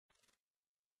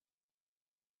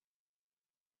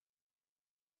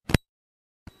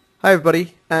Hi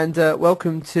everybody, and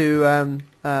welcome to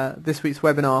this week's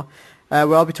webinar,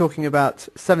 where I'll be talking about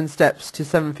 7 steps to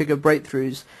 7-figure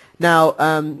breakthroughs. Now,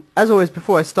 as always,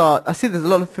 before I start, I see there's a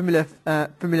lot of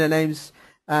familiar names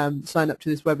signed up to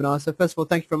this webinar. So first of all,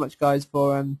 thank you very much, guys,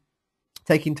 for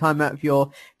taking time out of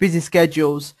your busy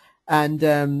schedules and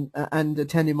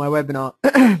attending my webinar.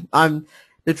 I'm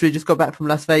literally just got back from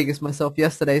Las Vegas myself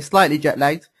yesterday, slightly jet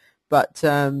lagged, but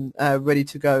ready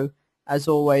to go. As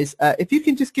always, if you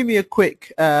can just give me a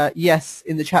quick yes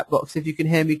in the chat box if you can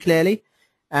hear me clearly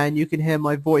and you can hear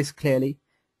my voice clearly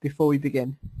before we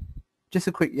begin. Just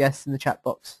a quick yes in the chat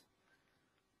box.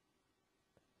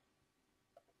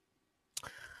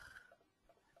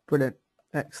 Brilliant.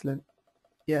 Excellent.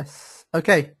 Yes.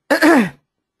 Okay.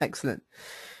 Excellent.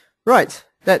 Right.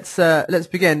 Let's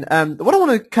begin. What I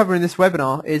want to cover in this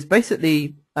webinar is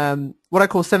basically what I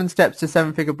call 7 steps to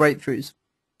 7-figure breakthroughs.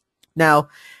 Now,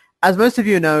 as most of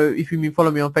you know, if you've been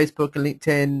following me on Facebook and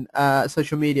LinkedIn,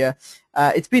 social media,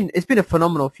 it's been a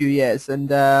phenomenal few years, and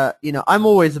you know, I'm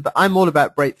all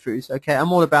about breakthroughs. Okay,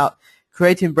 I'm all about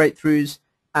creating breakthroughs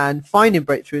and finding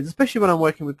breakthroughs, especially when I'm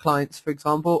working with clients, for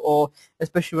example, or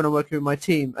especially when I'm working with my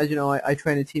team. As you know, I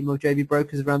train a team of JV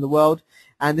brokers around the world,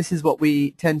 and this is what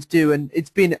we tend to do. And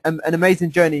it's been an amazing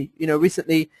journey. You know,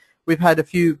 recently we've had a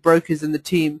few brokers in the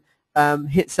team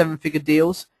hit 7-figure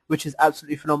deals, which is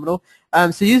absolutely phenomenal.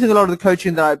 So using a lot of the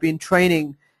coaching that I've been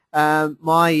training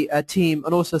my team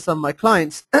and also some of my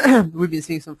clients, we've been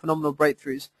seeing some phenomenal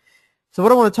breakthroughs. So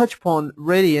what I want to touch upon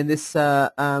really in this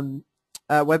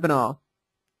webinar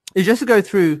is just to go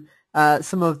through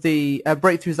some of the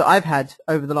breakthroughs that I've had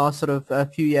over the last sort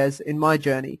of few years in my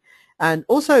journey. And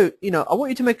also, you know, I want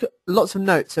you to make lots of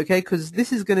notes, okay, because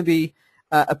this is going to be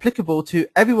applicable to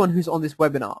everyone who's on this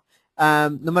webinar.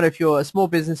 No matter if you're a small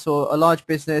business or a large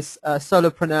business, a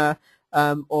solopreneur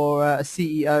or a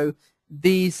CEO,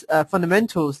 these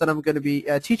fundamentals that I'm going to be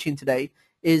teaching today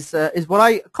is what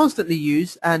I constantly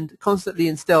use and constantly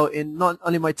instill in not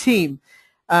only my team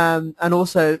and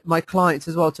also my clients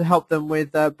as well, to help them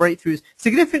with breakthroughs,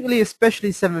 significantly, especially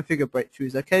 7-figure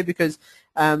breakthroughs. Okay, because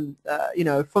you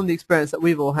know, from the experience that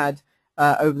we've all had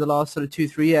over the last sort of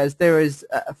 2-3 years, there is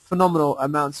phenomenal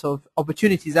amounts of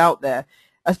opportunities out there,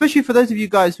 especially for those of you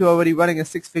guys who are already running a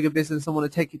 6-figure business and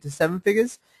want to take it to 7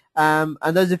 figures,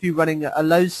 and those of you running a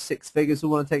low 6 figures who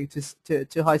want to take it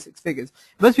to high 6 figures.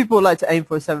 Most people would like to aim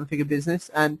for a 7-figure business,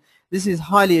 and this is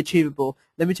highly achievable.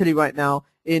 Let me tell you right now,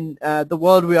 in the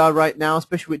world we are right now,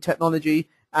 especially with technology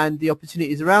and the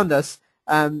opportunities around us,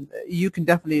 you can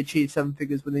definitely achieve 7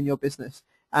 figures within your business.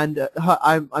 And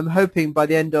I'm hoping by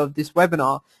the end of this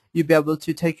webinar, you'll be able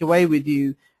to take away with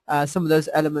you some of those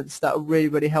elements that will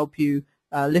really help you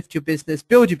lift your business,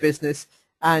 build your business,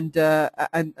 and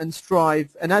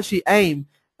strive and actually aim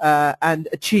and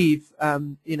achieve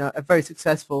you know, a very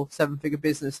successful 7-figure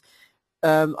business.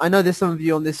 I know there's some of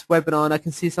you on this webinar, and I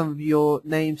can see some of your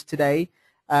names today.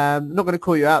 I'm not going to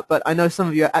call you out, but I know some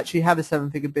of you actually have a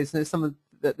 7-figure business. Some of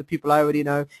the people I already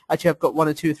know. Actually, I've got 1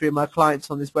 or 2 or 3 of my clients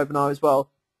on this webinar as well.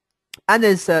 And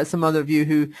there's some others of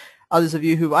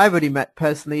you who I've already met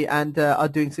personally and are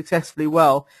doing successfully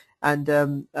well, and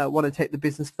want to take the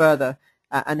business further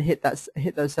and hit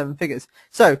those 7 figures.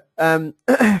 So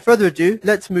further ado,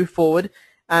 let's move forward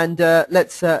and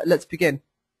let's begin.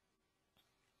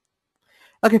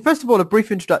 Okay, first of all, a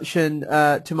brief introduction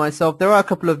to myself. There are a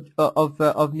couple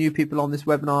of new people on this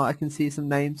webinar. I can see some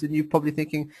names, and you're probably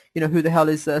thinking, you know, who the hell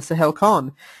is Sahel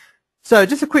Khan? So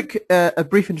just a quick, a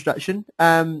brief introduction.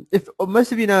 If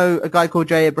most of you know a guy called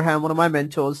Jay Abraham, one of my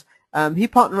mentors, he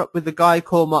partnered up with a guy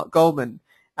called Mark Goldman.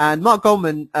 And Mark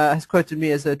Goldman has quoted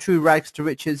me as a true rags to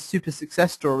riches super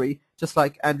success story, just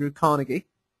like Andrew Carnegie.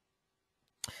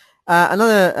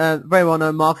 Another very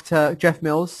well-known marketer, Jeff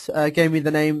Mills, gave me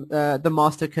the name the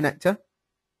Master Connector.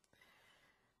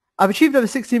 I've achieved over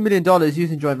 $16 million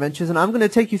using joint ventures, and I'm going to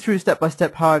take you through step by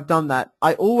step how I've done that.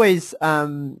 I always,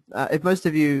 if most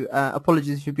of you,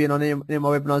 apologies if you've been on any of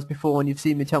my webinars before and you've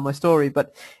seen me tell my story,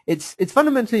 but it's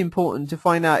fundamentally important to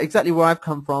find out exactly where I've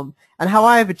come from and how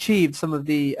I have achieved some of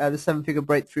the 7-figure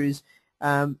breakthroughs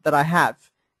that I have.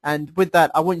 And with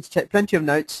that, I want you to take plenty of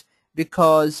notes,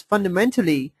 because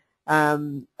fundamentally,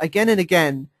 again and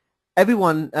again,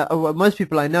 everyone, or most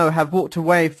people I know, have walked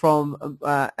away from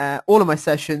all of my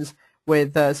sessions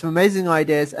with some amazing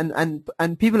ideas,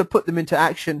 and people have put them into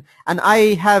action. And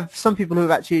I have some people who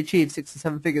have actually achieved 6 or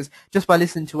 7 figures just by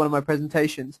listening to one of my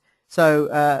presentations. So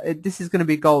this is going to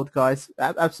be gold, guys,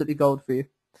 absolutely gold for you.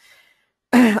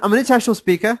 I'm an international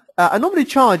speaker. I normally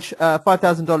charge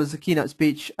 $5,000 a keynote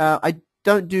speech. I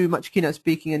don't do much keynote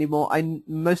speaking anymore. I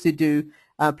mostly do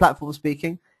platform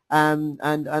speaking.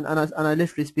 I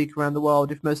literally speak around the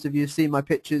world. If most of you have seen my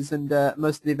pictures and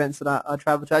most of the events that I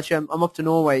travel to. Actually, I'm off to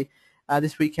Norway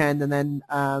this weekend, and then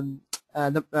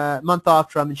the month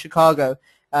after I'm in Chicago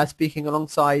speaking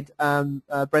alongside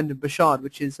Brendan Burchard,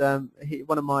 which is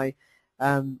one of my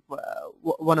I'm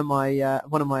one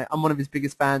of his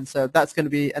biggest fans. So that's going to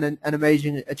be an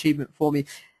amazing achievement for me,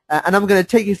 and I'm going to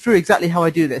take you through exactly how I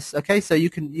do this. Okay, so you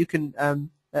can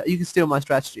steal my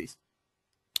strategies.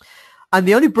 I'm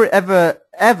the only Brit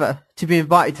ever to be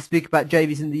invited to speak about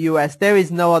JVs in the US. There is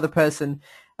no other person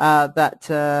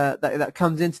that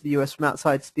comes into the US from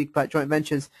outside to speak about joint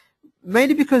ventures.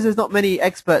 Mainly because there's not many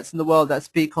experts in the world that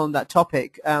speak on that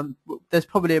topic. There's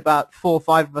probably about 4 or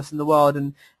 5 of us in the world,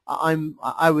 and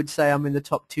I would say I'm in the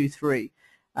top 2, 3.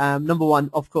 Number one,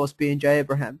 of course, being Jay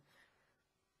Abraham.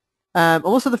 I'm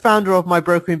also the founder of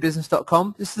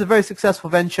mybrokerinbusiness.com. This is a very successful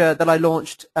venture that I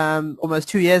launched almost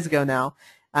 2 years ago now,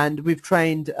 and we've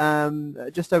trained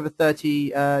just over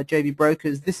 30 JV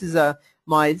brokers. This is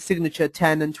my signature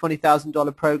 $10,000 and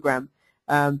 $20,000 program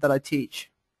that I teach.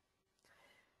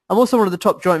 I'm also one of the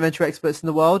top joint venture experts in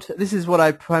the world. This is what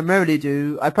I primarily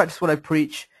do. I practice what I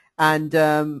preach, and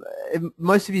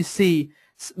most of you see,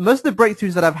 most of the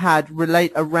breakthroughs that I've had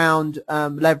relate around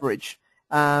leverage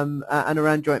and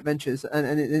around joint ventures,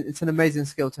 and it's an amazing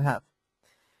skill to have.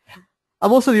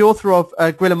 I'm also the author of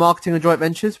Guerrilla Marketing and Joint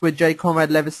Ventures with J.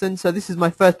 Conrad Leveson. So this is my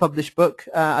first published book.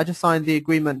 I just signed the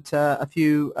agreement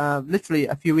literally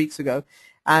a few weeks ago.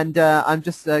 And I'm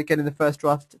just getting the first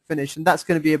draft finished, and that's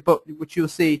going to be a book which you'll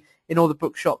see in all the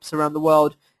bookshops around the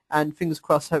world, and fingers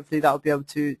crossed, hopefully that will be able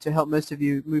to help most of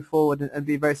you move forward and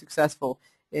be very successful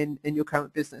in your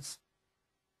current business.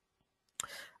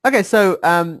 Okay, so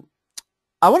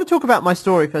I want to talk about my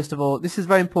story first of all. This is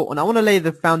very important. I want to lay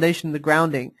the foundation, the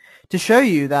grounding, to show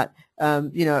you that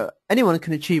anyone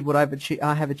can achieve what I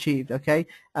have achieved. Okay,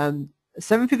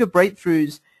 7-figure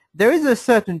breakthroughs. There is a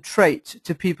certain trait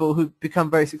to people who become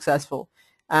very successful,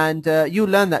 and you'll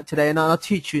learn that today, and I'll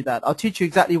teach you that. I'll teach you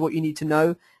exactly what you need to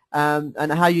know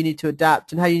and how you need to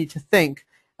adapt and how you need to think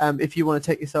if you want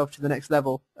to take yourself to the next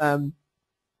level.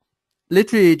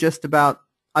 Literally just about,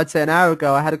 I'd say an hour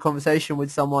ago, I had a conversation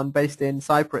with someone based in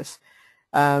Cyprus.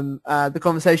 The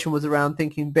conversation was around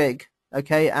thinking big,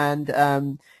 okay,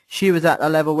 and she was at a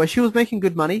level where she was making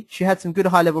good money. She had some good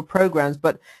high-level programs,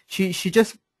 but she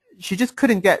just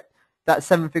couldn't get that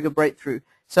 7-figure breakthrough.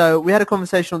 So we had a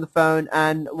conversation on the phone,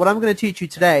 and what I'm going to teach you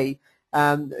today,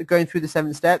 going through the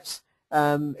 7 steps,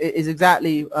 is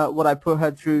exactly what I put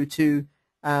her through to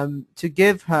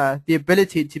give her the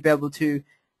ability to be able to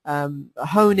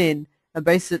hone in and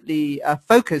basically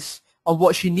focus on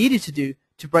what she needed to do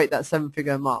to break that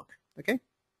 7-figure mark. Okay.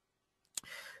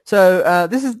 So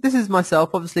this is myself.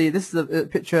 Obviously, this is a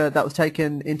picture that was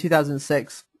taken in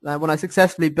 2006 when I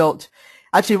successfully built.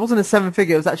 Actually, it wasn't a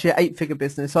 7-figure, it was actually an 8-figure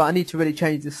business, so I need to really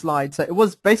change this slide. So it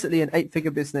was basically an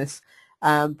 8-figure business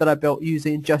that I built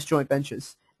using just joint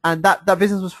ventures. And that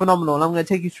business was phenomenal, and I'm going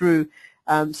to take you through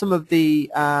some of the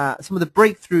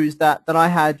breakthroughs that I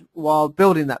had while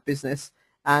building that business.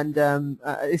 And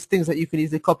it's things that you can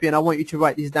easily copy, and I want you to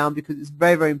write these down because it's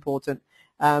very, very important.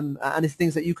 And it's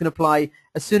things that you can apply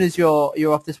as soon as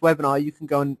you're off this webinar. You can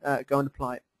go and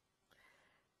apply it.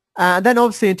 And then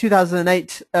obviously in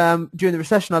 2008, during the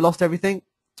recession, I lost everything.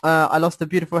 I lost the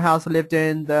beautiful house I lived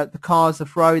in, the cars, the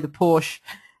Ferrari, the Porsche,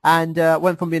 and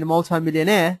went from being a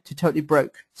multi-millionaire to totally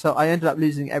broke. So I ended up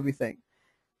losing everything.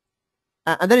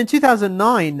 And then in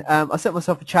 2009, I set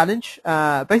myself a challenge.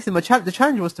 Basically, the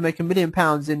challenge was to make £1 million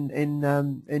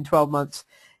in 12 months,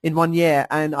 in 1 year,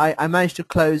 and I managed to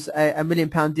close a £1 million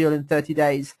deal in 30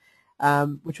 days,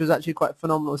 which was actually quite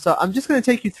phenomenal. So I'm just going to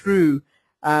take you through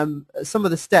some of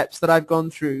the steps that I've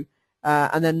gone through,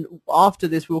 and then after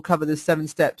this we'll cover the 7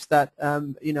 steps that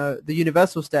the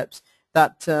universal steps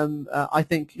that I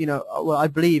think I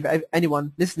believe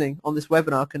anyone listening on this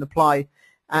webinar can apply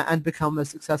and become as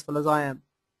successful as I am,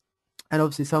 and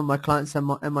obviously some of my clients and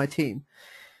my team.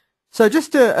 So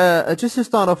just to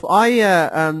start off,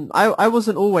 I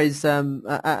wasn't always how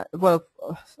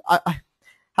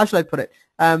should I put it?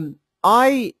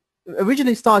 I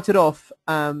originally started off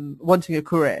wanting a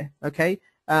career. Okay,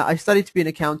 I studied to be an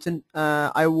accountant.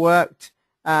 I worked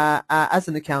as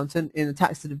an accountant in the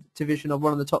tax division of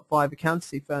one of the top 5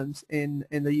 accountancy firms in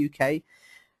the UK.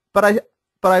 But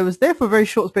I was there for a very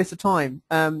short space of time.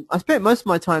 I spent most of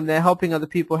my time there helping other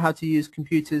people how to use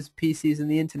computers, PCs,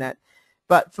 and the internet.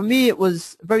 But for me, it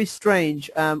was very strange.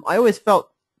 I always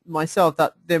felt myself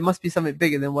that there must be something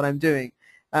bigger than what I'm doing.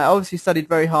 I obviously studied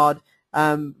very hard,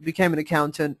 became an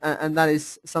accountant, and that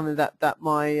is something that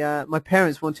my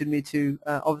parents wanted me to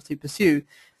obviously pursue.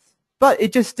 but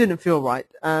it just didn't feel right.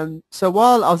 So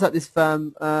while I was at this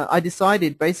firm, I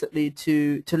decided basically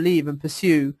to leave and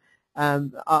pursue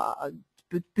other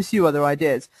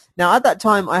ideas. Now, at that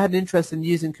time, I had an interest in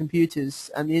using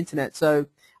computers and the internet, so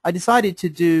I decided to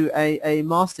do a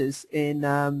master's in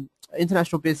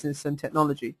international business and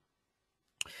technology.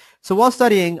 So while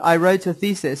studying, I wrote a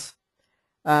thesis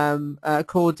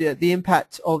called The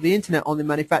Impact of the Internet on the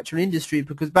Manufacturing Industry,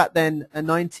 because back then, in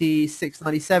 96,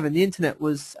 97, the internet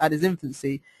was at its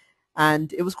infancy,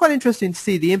 and it was quite interesting to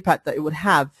see the impact that it would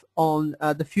have on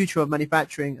the future of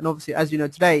manufacturing. And obviously, as you know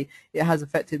today, it has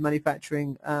affected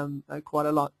manufacturing quite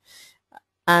a lot.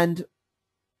 And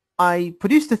I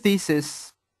produced a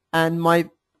thesis, and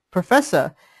my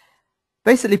professor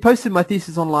basically posted my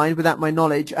thesis online without my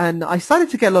knowledge, and I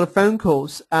started to get a lot of phone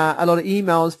calls, a lot of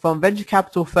emails from venture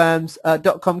capital firms,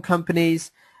 .com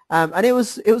companies, and it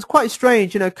was quite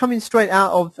strange, you know, coming straight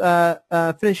out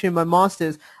of finishing my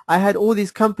master's. I had all these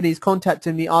companies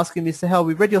contacting me, asking me, Sahel,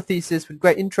 we've read your thesis with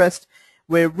great interest.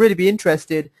 We're really be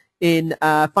interested in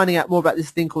finding out more about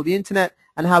this thing called the internet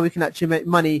and how we can actually make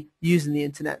money using the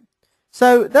internet.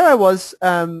 So there I was,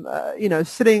 you know,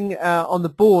 sitting on the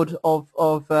board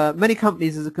of many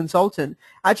companies as a consultant,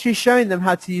 actually showing them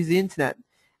how to use the internet.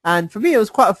 And for me, it was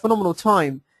quite a phenomenal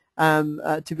time,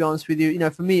 to be honest with you. You know,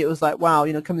 for me, it was like, wow,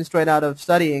 you know, coming straight out of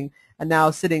studying and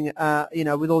now sitting, you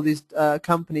know, with all these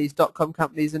companies, .com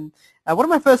companies. And one of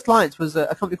my first clients was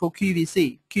a company called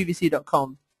QVC,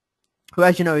 QVC.com, who,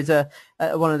 as you know, is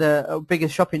one of the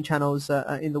biggest shopping channels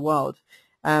in the world.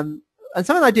 And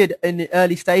something I did in the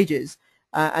early stages,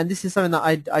 and this is something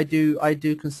that I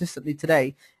do consistently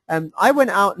today. I went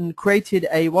out and created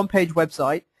a one-page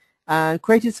website and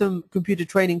created some computer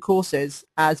training courses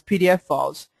as PDF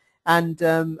files and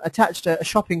attached a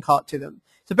shopping cart to them.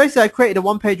 So basically, I created a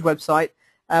one-page website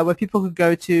where people could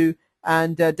go to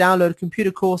and download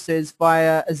computer courses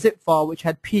via a zip file which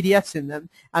had PDFs in them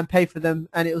and pay for them,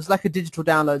 and it was like a digital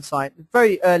download site.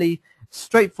 Very early,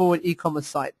 straightforward e-commerce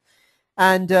site.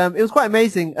 And it was quite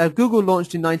amazing. Google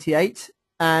launched in '98,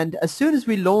 and as soon as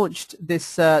we launched this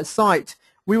site,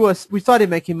 we started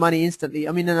making money instantly.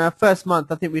 I mean, in our first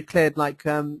month, I think we cleared like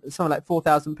something like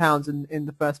 £4,000 in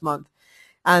the first month,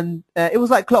 and it was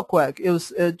like clockwork. It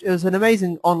was an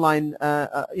amazing online,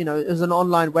 you know, it was an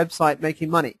online website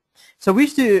making money. So we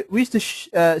used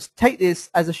to take this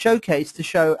as a showcase to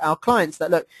show our clients that,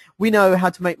 look, we know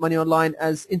how to make money online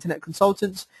as internet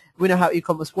consultants. We know how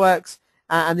e-commerce works.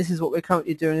 And this is what we're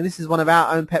currently doing, and this is one of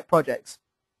our own pet projects.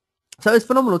 So it's a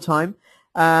phenomenal time.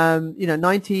 You know,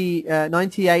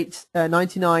 98,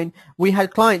 99, we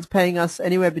had clients paying us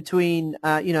anywhere between,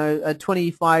 you know,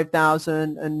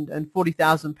 25,000 and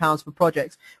 40,000 pounds for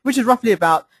projects, which is roughly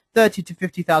about $30,000 to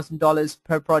 $50,000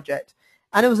 per project.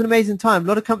 And it was an amazing time. A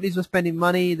lot of companies were spending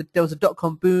money. There was a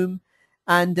 .com boom,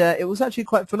 and it was actually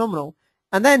quite phenomenal.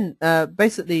 And then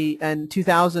basically in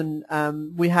 2000,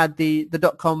 we had the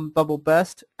 .com bubble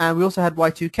burst, and we also had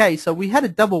Y2K. So we had a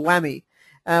double whammy.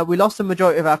 We lost the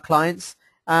majority of our clients.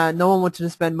 No one wanted to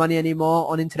spend money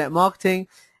anymore on internet marketing.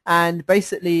 And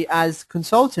basically, as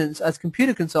consultants, as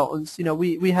computer consultants, you know,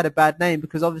 we had a bad name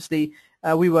because obviously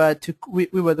we were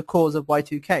the cause of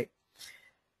Y2K.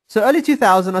 So early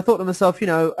 2000, I thought to myself, you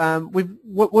know,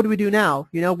 what do we do now?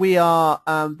 You know, we are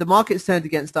the market's turned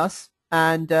against us.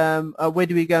 And where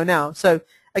do we go now? So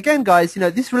again, guys, you know,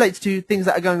 this relates to things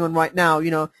that are going on right now.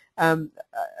 You know,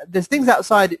 there's things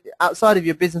outside of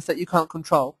your business that you can't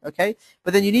control. Okay,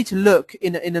 but then you need to look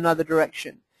in another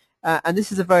direction. And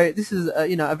this is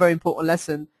you know, a very important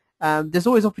lesson. There's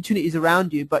always opportunities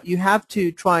around you, but you have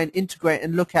to try and integrate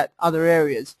and look at other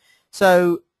areas.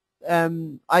 So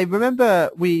I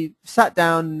remember we sat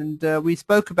down and we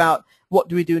spoke about what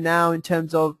do we do now in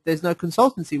terms of there's no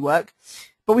consultancy work.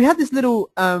 But we had this little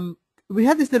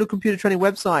computer training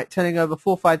website turning over £4,000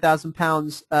 or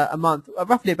 £5,000 a month,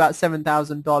 roughly about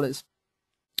 $7,000.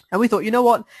 And we thought, you know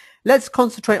what, let's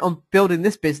concentrate on building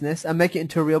this business and make it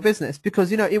into a real business, because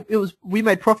you know we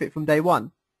made profit from day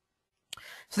one.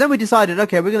 So then we decided,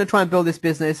 okay, we're going to try and build this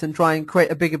business and try and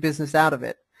create a bigger business out of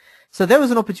it. So there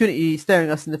was an opportunity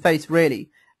staring us in the face, really,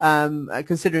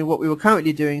 considering what we were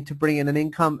currently doing to bring in an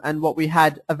income and what we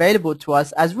had available to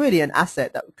us as really an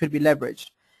asset that could be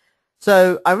leveraged.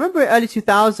 So I remember in early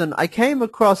 2000, I came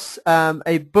across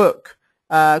a book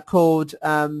called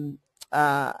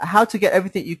How to Get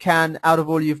Everything You Can Out of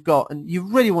All You've Got. And you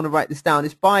really want to write this down.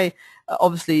 It's by,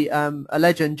 obviously, a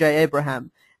legend, Jay Abraham.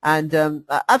 And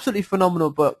absolutely phenomenal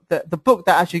book. The book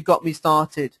that actually got me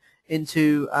started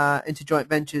into joint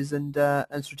ventures and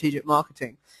strategic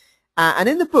marketing. And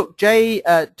in the book, Jay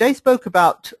spoke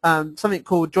about something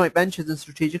called joint ventures and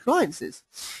strategic alliances.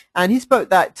 And he spoke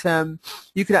that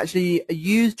you could actually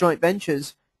use joint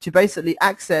ventures to basically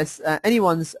access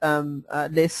anyone's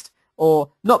list,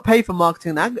 or not pay for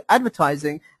marketing and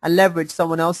advertising, and leverage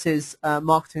someone else's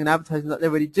marketing and advertising that they're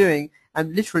already doing,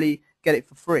 and literally get it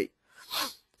for free.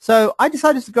 So I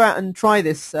decided to go out and try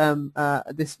this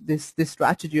this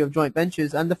strategy of joint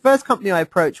ventures. And the first company I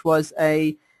approached was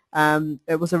it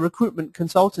was a recruitment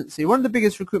consultancy, one of the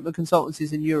biggest recruitment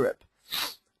consultancies in Europe.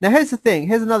 Now here's the thing.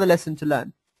 Here's another lesson to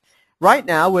learn. Right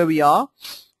now, where we are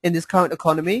in this current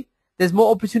economy, there's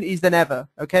more opportunities than ever.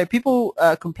 Okay, people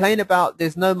complain about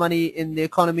there's no money in the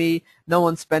economy, no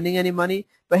one's spending any money.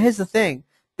 But here's the thing.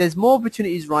 There's more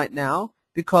opportunities right now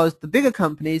because the bigger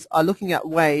companies are looking at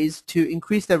ways to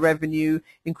increase their revenue,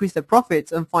 increase their profits,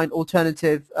 and find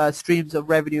alternative streams of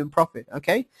revenue and profit.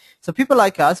 Okay, so people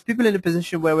like us, people in a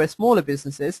position where we're smaller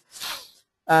businesses,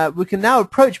 we can now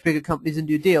approach bigger companies and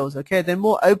do deals. Okay, they're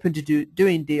more open to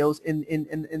doing deals in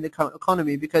the current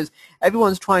economy because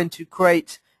everyone's trying to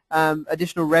create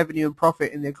additional revenue and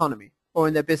profit in the economy or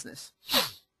in their business.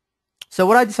 So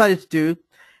what I decided to do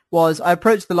was I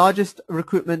approached the largest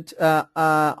recruitment,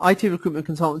 IT recruitment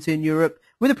consultancy in Europe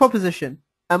with a proposition.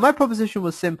 And my proposition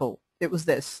was simple. It was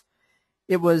this.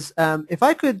 It was if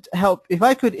I could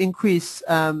increase,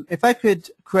 if I could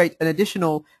create an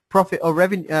additional profit or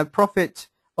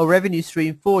revenue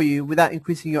stream for you without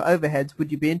increasing your overheads,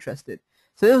 would you be interested?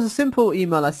 So it was a simple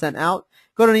email I sent out.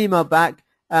 Got an email back.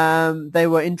 They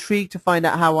were intrigued to find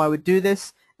out how I would do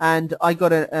this, and I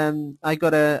got an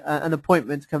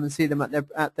appointment to come and see them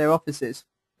at their offices.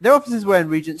 Their offices were in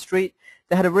Regent Street.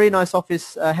 They had a really nice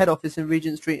office, head office in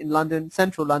Regent Street in London,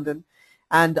 central London.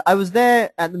 And I was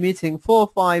there at the meeting, 4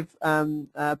 or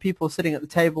 5 people sitting at the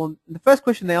table. And the first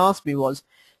question they asked me was,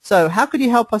 so how could you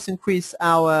help us increase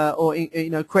our, or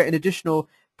create an additional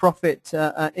profit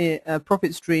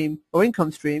stream or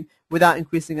income stream without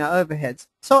increasing our overheads?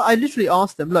 So I literally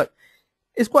asked them, look,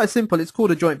 it's quite simple. It's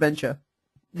called a joint venture.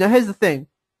 Now here's the thing.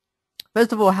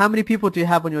 First of all, how many people do you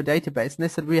have on your database? And they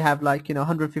said we have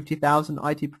 150,000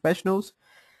 IT professionals.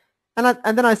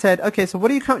 And then I said, okay, so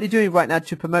what are you currently doing right now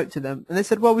to promote to them? And they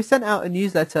said, well, we sent out a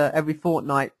newsletter every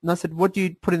fortnight. And I said, what do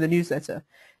you put in the newsletter?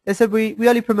 They said, we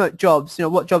only promote jobs,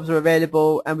 what jobs are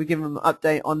available, and we give them an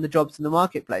update on the jobs in the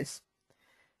marketplace.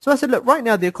 So I said, look, right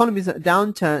now the economy is at a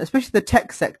downturn, especially the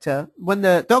tech sector. When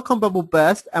the dot-com bubble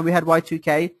burst and we had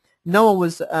Y2K, no one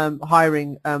was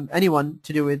hiring anyone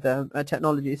to do with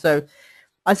technology. So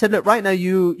I said, look, right now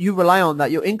you rely on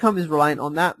that. Your income is reliant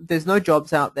on that. There's no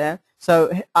jobs out there.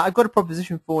 So I've got a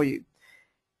proposition for you.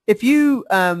 If you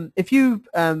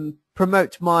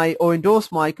promote or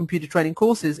endorse my computer training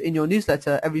courses in your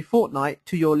newsletter every fortnight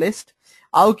to your list,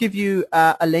 I'll give you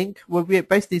a link. We'll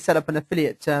basically set up an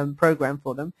affiliate program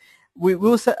for them.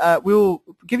 We'll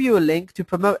give you a link to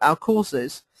promote our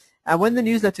courses. And when the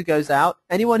newsletter goes out,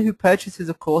 anyone who purchases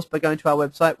a course by going to our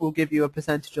website will give you a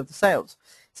percentage of the sales.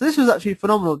 So this was actually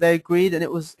phenomenal. They agreed, and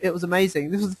it was amazing.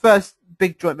 This was the first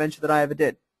big joint venture that I ever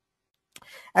did.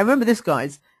 And remember this,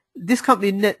 guys. This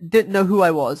company didn't know who I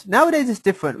was. Nowadays it's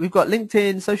different. We've got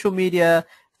LinkedIn, social media,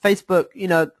 Facebook.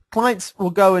 Clients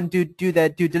will go and do their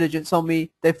due diligence on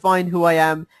me. They find who I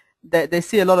am. They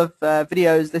see a lot of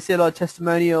videos. They see a lot of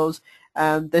testimonials.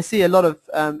 They see a lot of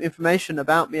information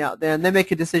about me out there, and they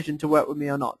make a decision to work with me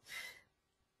or not.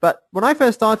 But when I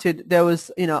first started, there was,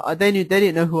 they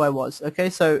didn't know who I was. Okay,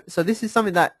 so this is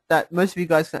something that most of you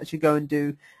guys can actually go and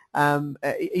do.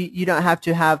 You don't have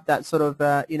to have that sort of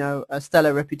a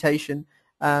stellar reputation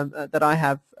that I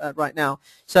have right now.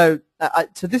 So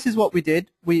so this is what we did.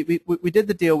 We did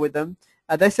the deal with them.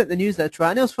 They sent the newsletter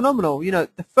out, and it was phenomenal.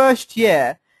 The first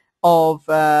year of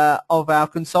our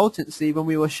consultancy, when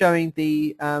we were showing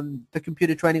the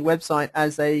computer training website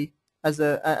as a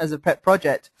pet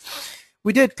project,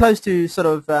 we did close to sort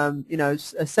of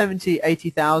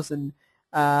 70,000-80,000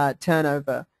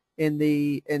 turnover in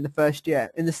the first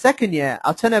year. In the second year,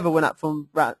 our turnover went up from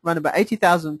around about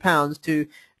 £80,000 to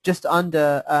just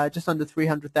under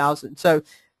 300,000. So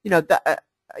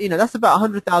that's about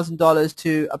 $100,000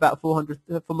 to about from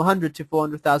 $100,000 to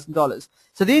 $400,000.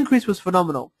 So the increase was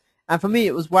phenomenal. And for me,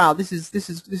 it was, wow, this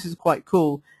is quite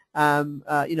cool.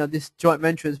 This joint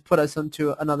venture has put us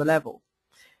onto another level.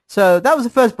 So that was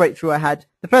the first breakthrough I had.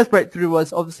 The first breakthrough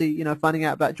was obviously, finding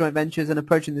out about joint ventures and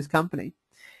approaching this company.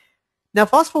 Now,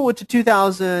 fast forward to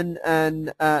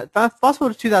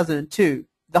 2002,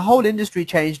 the whole industry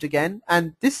changed again,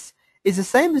 and this is the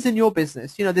same as in your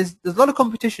business. There's a lot of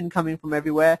competition coming from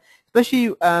everywhere,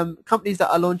 especially companies that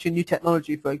are launching new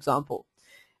technology, for example.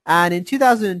 And in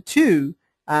 2002,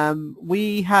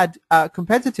 we had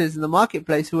competitors in the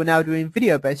marketplace who were now doing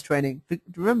video-based training.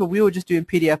 Remember, we were just doing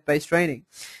PDF-based training.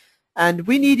 And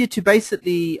we needed to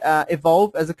basically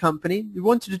evolve as a company. We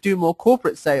wanted to do more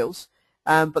corporate sales,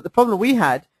 but the problem we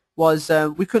had was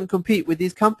we couldn't compete with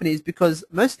these companies because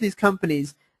most of these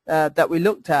companies that we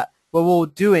looked at were all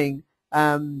doing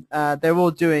they're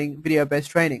all doing video-based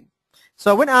training.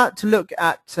 So I went out to look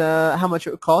at how much it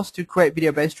would cost to create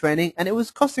video-based training, and it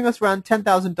was costing us around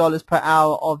 $10,000 per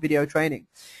hour of video training.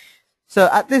 So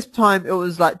at this time, it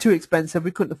was like too expensive.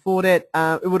 We couldn't afford it.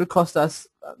 It would have cost us,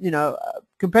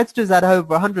 competitors had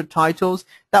over 100 titles.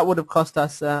 That would have cost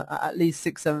us at least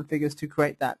 6-7 figures to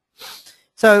create that.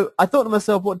 So I thought to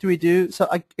myself, what do we do? So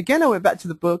I went back to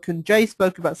the book, and Jay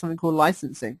spoke about something called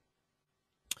licensing.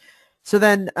 So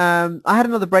then I had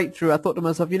another breakthrough. I thought to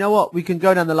myself, you know what? We can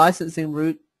go down the licensing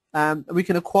route. We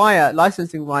can acquire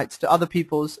licensing rights to other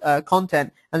people's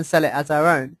content and sell it as our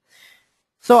own.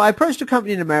 So I approached a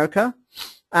company in America,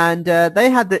 and they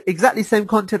had the exactly same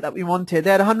content that we wanted. They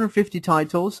had 150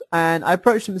 titles, and I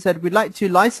approached them and said, we'd like to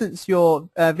license your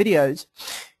videos,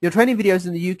 your training videos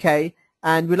in the UK,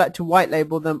 and we'd like to white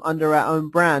label them under our own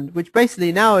brand, which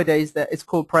basically nowadays it's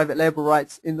called private label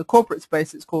rights. In the corporate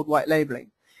space, it's called white labeling.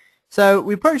 So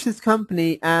we approached this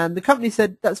company, and the company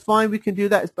said, that's fine, we can do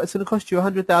that, but it's going to cost you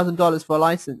 $100,000 for a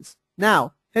license.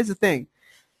 Now, here's the thing.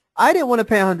 I didn't want to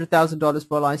pay $100,000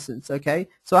 for a license, okay?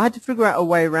 So I had to figure out a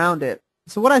way around it.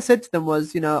 So what I said to them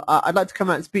was, I'd like to come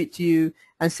out and speak to you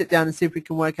and sit down and see if we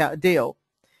can work out a deal.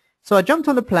 So I jumped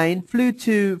on a plane, flew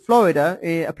to Florida,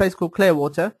 a place called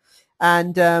Clearwater,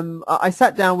 and I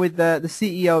sat down with the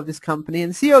CEO of this company.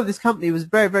 And the CEO of this company was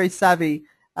very, very savvy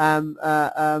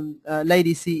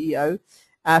lady CEO,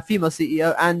 female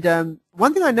CEO. And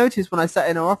one thing I noticed when I sat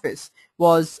in her office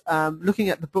was looking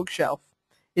at the bookshelf,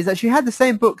 is that she had the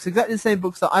same books, exactly the same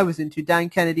books that I was into, Dan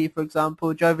Kennedy, for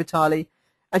example, Joe Vitale,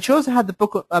 and she also had the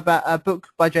book about a book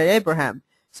by Jay Abraham.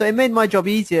 So it made my job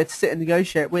easier to sit and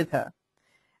negotiate with her.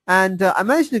 And I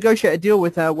managed to negotiate a deal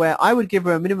with her where I would give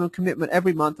her a minimum commitment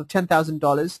every month of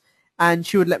 $10,000, and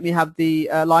she would let me have the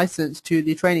license to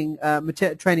the training, to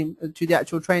the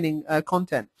actual training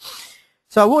content.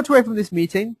 So I walked away from this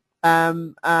meeting,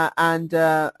 and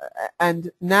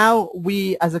now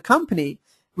we, as a company,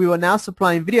 we were now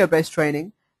supplying video-based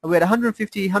training. We had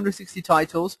 150, 160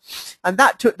 titles, and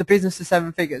that took the business to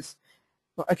 7 figures.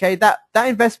 Okay, that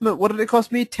investment, what did it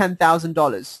cost me?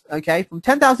 $10,000. Okay, from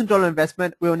 $10,000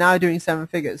 investment, we were now doing 7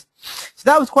 figures. So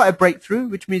that was quite a breakthrough,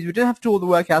 which means we didn't have to do all the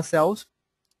work ourselves.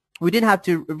 We didn't have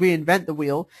to reinvent the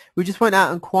wheel. We just went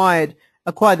out and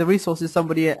acquired the resources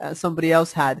somebody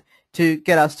else had to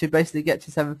get us to basically get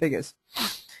to 7 figures.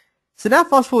 So now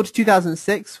fast forward to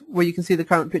 2006, where you can see the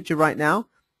current picture right now.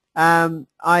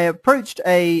 I approached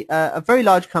a very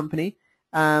large company,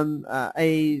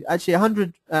 actually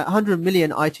 100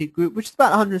 million IT group, which is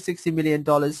about $160 million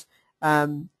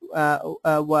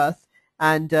worth,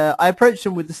 and I approached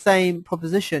them with the same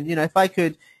proposition. If I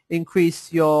could increase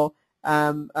if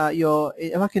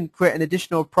I can create an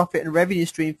additional profit and revenue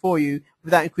stream for you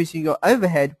without increasing your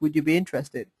overhead, would you be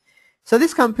interested? So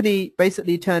this company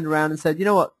basically turned around and said, you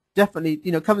know what, definitely,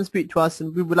 come and speak to us,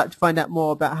 and we would like to find out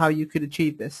more about how you could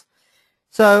achieve this.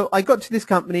 So I got to this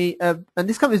company, and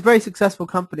this company is a very successful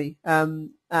company.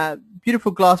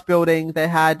 Beautiful glass building. They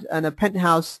had a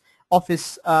penthouse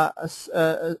office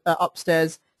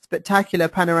upstairs, spectacular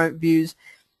panoramic views.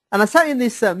 And I sat in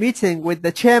this meeting with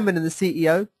the chairman and the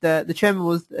CEO. The chairman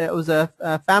was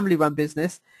a family-run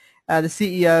business. The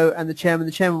CEO and the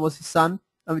chairman was his son.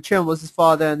 The chairman was his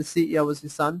father, and the CEO was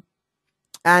his son.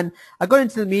 And I got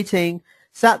into the meeting,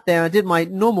 sat there, I did my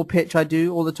normal pitch I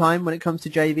do all the time when it comes to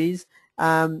JVs.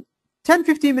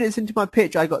 10-15 minutes into my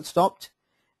pitch, I got stopped.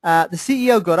 The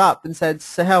CEO got up and said,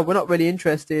 "Sahel, we're not really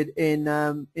interested in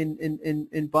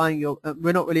buying your.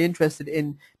 We're not really interested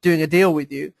in doing a deal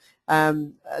with you."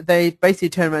 They basically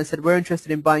turned around and said, "We're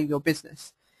interested in buying your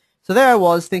business." So there I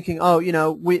was thinking, oh,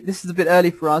 this is a bit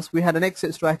early for us. We had an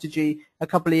exit strategy a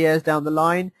couple of years down the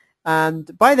line,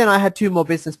 and by then I had 2 more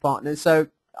business partners. So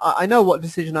I know what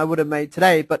decision I would have made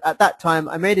today, but at that time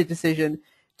I made a decision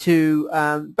to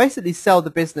basically sell the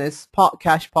business, part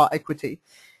cash, part equity.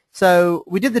 So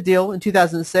we did the deal in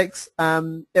 2006.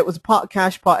 It was part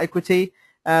cash, part equity.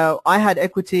 I had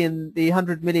equity in the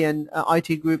 100 million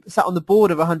IT group, sat on the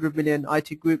board of a 100 million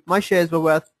IT group. My shares were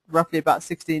worth roughly about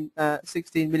 $16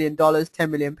 million,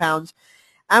 10 million pounds,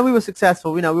 and we were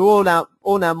successful. We were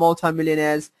all now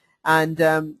multi-millionaires, and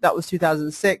that was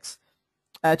 2006.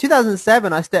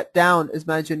 2007, I stepped down as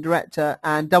managing director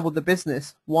and doubled the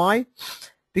business. Why?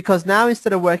 Because now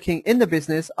instead of working in the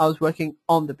business, I was working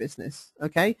on the business.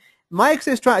 Okay, my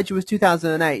exit strategy was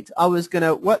 2008. I was going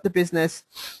to work the business,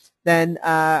 then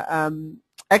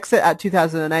exit at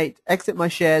 2008, exit my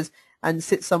shares, and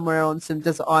sit somewhere on some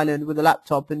desert island with a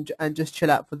laptop and just chill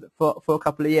out for a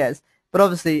couple of years. But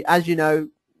obviously, as you know,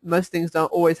 most things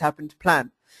don't always happen to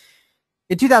plan.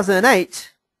 In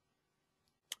 2008,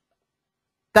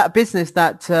 that business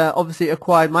that obviously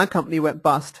acquired my company went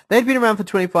bust. They'd been around for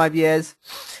 25 years.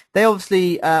 They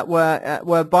obviously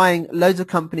were buying loads of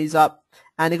companies up,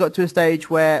 and it got to a stage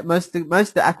where most of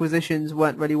the acquisitions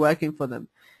weren't really working for them.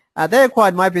 They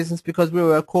acquired my business because we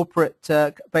were a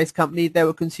corporate-based company. They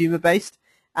were consumer-based,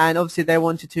 and obviously they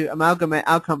wanted to amalgamate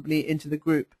our company into the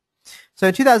group. So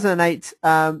in 2008,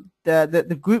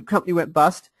 the group company went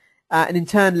bust, and in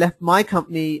turn left my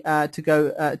company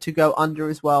to go under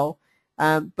as well.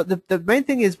 But the main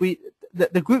thing is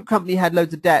the group company had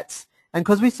loads of debts, and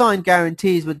because we signed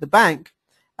guarantees with the banks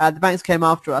came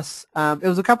after us. It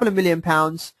was a couple of £1 million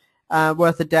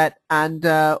worth of debt, and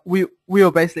we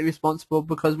were basically responsible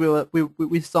because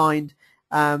we signed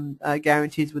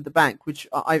guarantees with the bank, which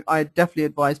I definitely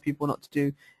advise people not to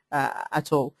do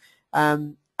at all.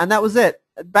 And that was it.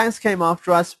 Banks came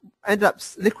after us, ended up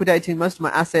liquidating most of my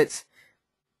assets.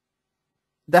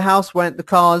 The house went, the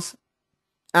cars,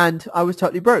 and I was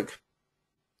totally broke.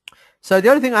 So the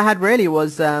only thing I had really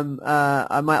was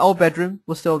my old bedroom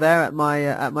was still there at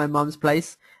my mum's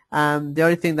place. The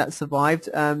only thing that survived.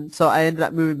 So I ended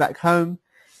up moving back home.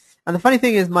 And the funny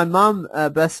thing is, my mum,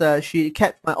 bless her, she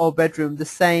kept my old bedroom the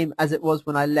same as it was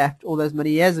when I left all those many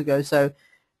years ago. So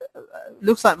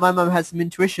looks like my mum had some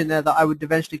intuition there that I would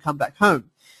eventually come back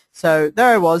home. So there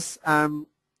I was,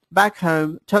 back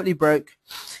home, totally broke.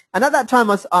 And at that time,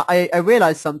 I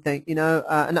realized something, you know,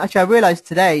 and actually I realized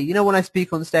today, you know, when I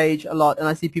speak on stage a lot and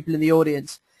I see people in the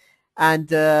audience,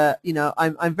 and you know,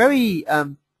 I'm very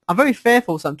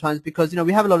fearful sometimes because, you know,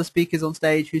 we have a lot of speakers on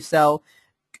stage who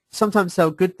sometimes sell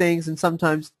good things and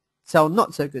sometimes sell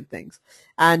not so good things.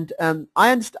 And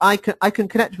I can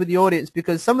connect with the audience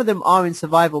because some of them are in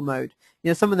survival mode. You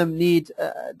know, some of them need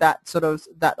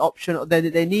that option, or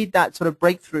they need that sort of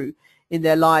breakthrough in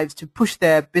their lives to push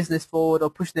their business forward or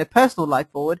push their personal life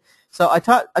forward. So I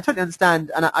totally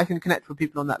understand, and I can connect with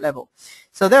people on that level.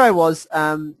 So there I was,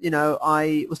 you know,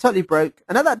 I was totally broke,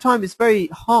 and at that time it's very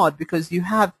hard because you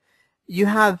have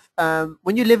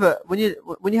when you have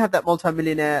that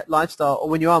multimillionaire lifestyle, or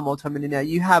when you are a multimillionaire,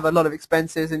 you have a lot of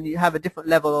expenses and you have a different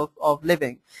level of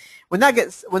living. When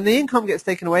the income gets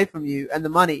taken away from you and the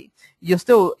money, you're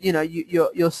still, you know,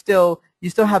 you still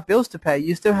have bills to pay,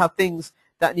 you still have things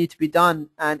that need to be done,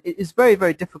 and it is very,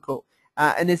 very difficult,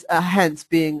 and it's hence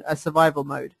being a survival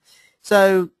mode.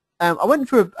 So I went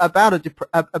through a bout of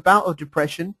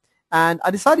depression, and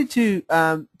I decided to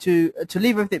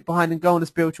leave everything behind and go on a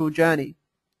spiritual journey.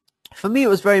 For me, it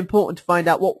was very important to find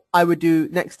out what I would do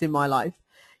next in my life.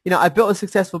 You know, I built a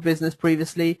successful business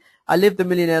previously. I lived the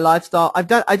millionaire lifestyle. I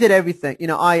did everything. You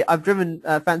know, I've driven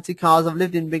fancy cars. I've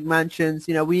lived in big mansions.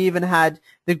 You know,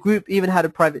 the group even had a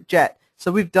private jet.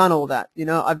 So we've done all that. You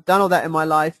know, I've done all that in my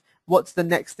life. What's the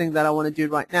next thing that I want to do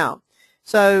right now?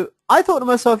 So I thought to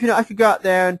myself, you know, I could go out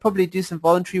there and probably do some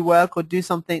voluntary work or do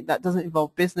something that doesn't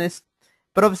involve business.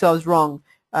 But obviously I was wrong.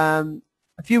 A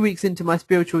few weeks into my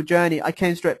spiritual journey, I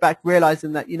came straight back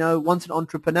realizing that, you know, once an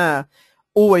entrepreneur,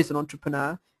 always an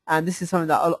entrepreneur. And this is something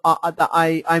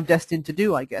that I'm destined to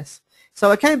do, I guess.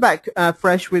 So I came back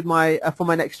fresh with for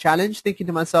my next challenge, thinking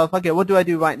to myself, okay, what do I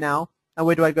do right now, and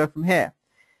where do I go from here?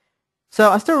 So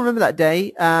I still remember that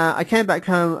day. I came back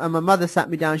home, and my mother sat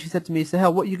me down. She said to me,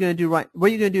 "Sahel, what are you going to do what are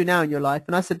you going to do now in your life?"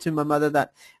 And I said to my mother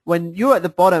that when you're at the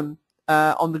bottom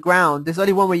on the ground, there's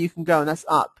only one way you can go, and that's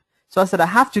up. So I said, I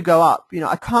have to go up. You know,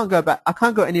 I can't go back. I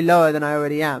can't go any lower than I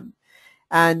already am.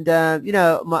 And you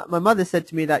know, my mother said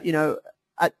to me that, you know,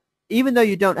 even though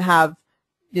you don't have,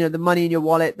 you know, the money in your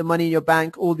wallet, the money in your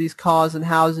bank, all these cars and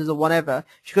houses or whatever,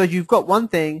 she goes, you've got one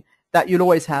thing that you'll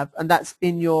always have, and that's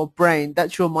in your brain.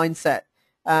 That's your mindset.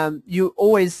 You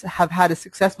always have had a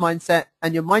success mindset,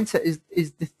 and your mindset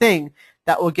is the thing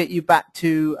that will get you back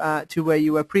to where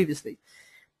you were previously.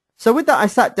 So with that, I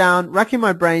sat down, racking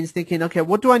my brains, thinking, okay,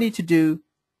 what do I need to do?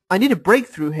 I need a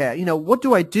breakthrough here. You know, what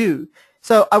do I do?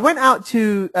 So I went out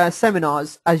to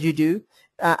seminars, as you do,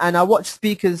 and I watched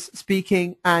speakers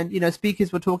speaking, and, you know,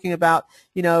 speakers were talking about,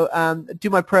 you know, do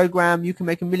my program, you can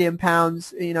make £1 million,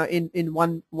 you know,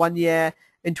 in one year.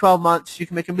 In 12 months, you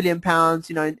can make £1 million,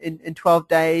 you know, in 12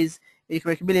 days. You can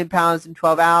make £1 million in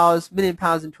 12 hours, £1 million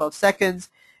in 12 seconds.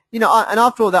 You know, and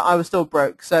after all that, I was still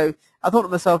broke. So I thought to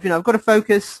myself, you know, I've got to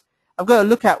focus. I've got to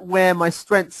look at where my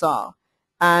strengths are.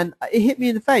 And it hit me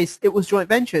in the face. It was joint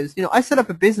ventures. You know, I set up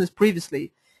a business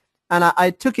previously, and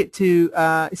I took it to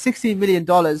 $16 million,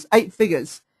 8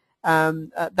 figures.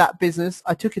 That business,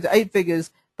 I took it to 8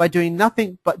 figures by doing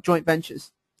nothing but joint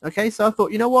ventures. Okay, so I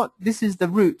thought, you know what, this is the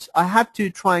route. I have to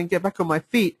try and get back on my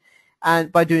feet,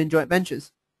 and by doing joint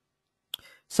ventures.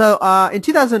 So in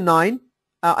 2009,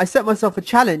 I set myself a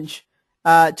challenge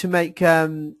to make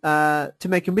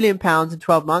 £1 million in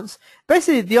 12 months.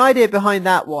 Basically, the idea behind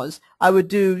that was I would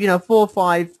do 4 or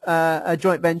 5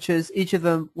 joint ventures, each of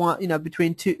them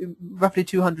between roughly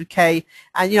 200k,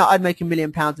 and I'd make £1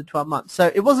 million in 12 months.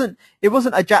 So it wasn't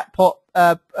a jackpot,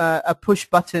 a push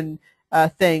button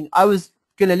thing. I was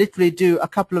going to literally do a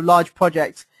couple of large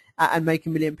projects and make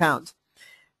 £1 million.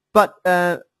 But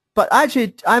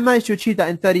actually, I managed to achieve that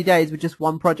in 30 days with just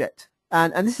one project.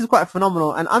 And this is quite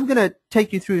phenomenal. And I'm going to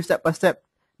take you through step by step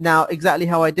now exactly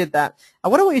how I did that.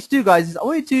 And what I want you to do, guys, is I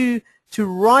want you to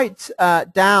write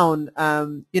down,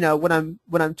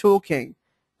 when I'm talking.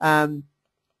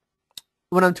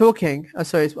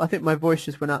 Sorry, I think my voice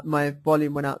just went out, my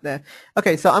volume went out there.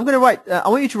 Okay, so I'm going to write, I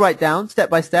want you to write down step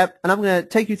by step, and I'm going to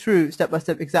take you through step by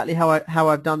step exactly how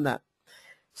I've done that.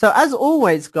 So as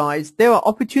always, guys, there are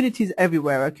opportunities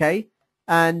everywhere, okay?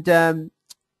 And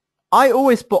I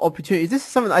always spot opportunities. This is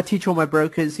something that I teach all my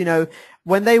brokers.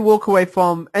 When they walk away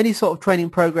from any sort of training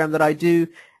program that I do,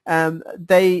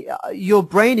 your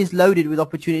brain is loaded with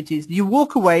opportunities. You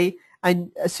walk away,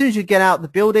 and as soon as you get out the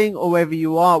building or wherever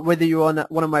you are, whether you're on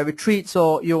one of my retreats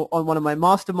or you're on one of my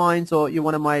masterminds or you're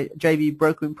one of my JV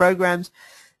brokering programs,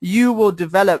 you will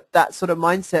develop that sort of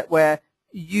mindset where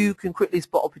you can quickly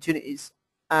spot opportunities.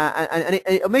 And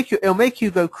it'll make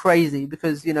you go crazy,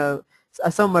 because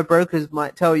some of my brokers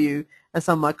might tell you, and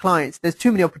some of my clients, there's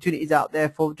too many opportunities out there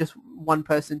for just one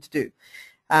person to do.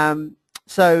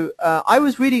 So I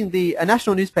was reading a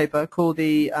national newspaper called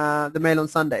the Mail on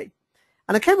Sunday,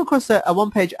 and I came across a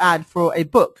one-page ad for a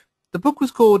book. The book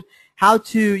was called How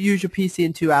to Use Your PC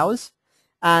in 2 Hours,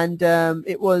 and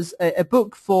it was a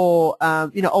book for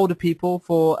older people,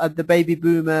 for the baby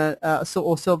boomer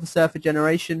or silver surfer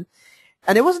generation.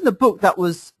 And it wasn't the book that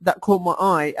caught my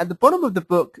eye. At the bottom of the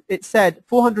book, it said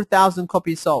 400,000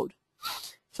 copies sold.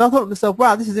 So I thought to myself,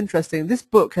 wow, this is interesting. This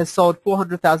book has sold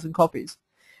 400,000 copies.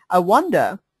 I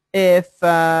wonder if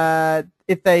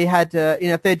they had,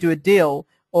 if they do a deal,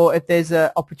 or if there's an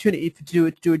opportunity to do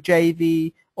a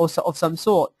JV or of some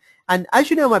sort. And as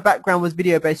you know, my background was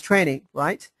video-based training,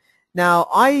 right? Now,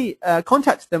 I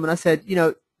contacted them and I said,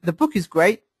 the book is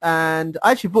great. And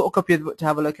I actually bought a copy of the book to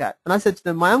have a look at. And I said to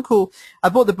them, I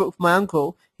bought the book for my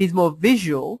uncle. He's more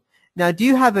visual. Now, do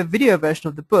you have a video version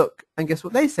of the book? And guess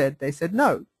what they said? They said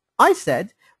no. I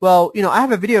said, well, I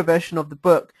have a video version of the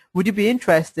book. Would you be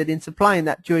interested in supplying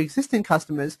that to your existing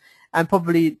customers and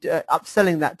probably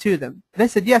upselling that to them? They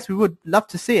said, yes, we would love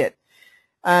to see it.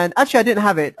 And actually, I didn't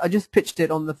have it. I just pitched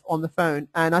it on the phone,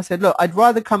 and I said, look, I'd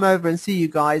rather come over and see you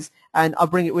guys, and I'll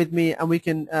bring it with me, and we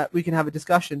can have a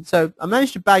discussion. So I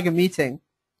managed to bag a meeting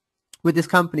with this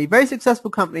company, very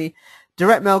successful company,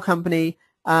 direct mail company,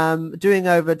 doing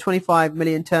over 25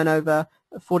 million turnover,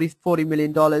 $40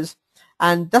 million,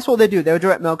 and that's what they do. They're a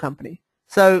direct mail company.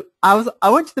 So I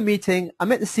went to the meeting. I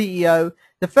met the CEO.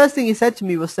 The first thing he said to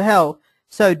me was, Sahel,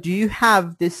 so do you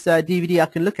have this DVD I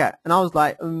can look at? And I was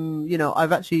like, I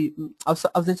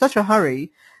was in such a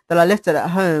hurry that I left it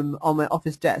at home on my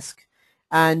office desk,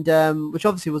 and which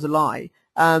obviously was a lie.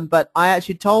 But I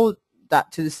actually told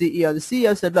that to the CEO. The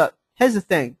CEO said, look, here's the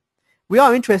thing. We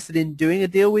are interested in doing a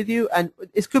deal with you, and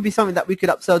it could be something that we could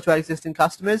upsell to our existing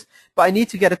customers, but I need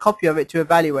to get a copy of it to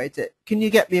evaluate it. Can you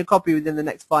get me a copy within the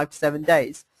next 5 to 7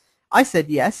 days? I said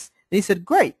yes, and he said,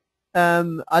 great.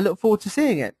 I look forward to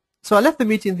seeing it. So I left the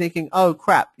meeting thinking, oh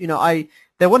crap,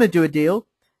 they want to do a deal,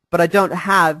 but I don't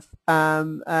have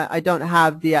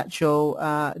the actual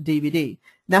DVD.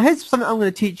 Now here's something I'm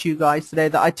going to teach you guys today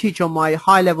that I teach on my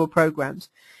high-level programs.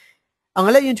 I'm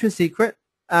going to let you into a secret.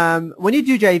 When you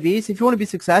do JVs, if you want to be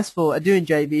successful at doing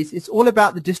JVs, it's all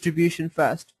about the distribution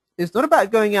first. It's not about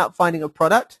going out finding a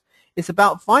product. It's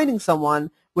about finding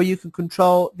someone where you can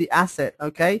control the asset,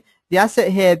 okay? The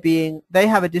asset here being they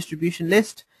have a distribution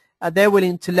list. They're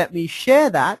willing to let me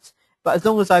share that, but as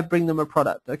long as I bring them a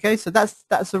product, okay? So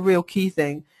that's a real key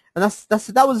thing, and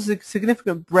that was a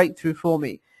significant breakthrough for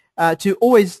me, to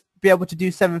always be able to do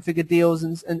 7-figure deals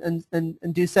and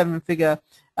do 7-figure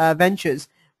ventures.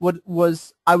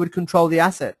 I would control the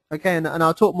asset, okay? And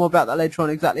I'll talk more about that later on,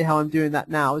 exactly how I'm doing that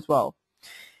now as well.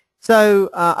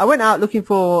 So I went out looking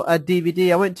for a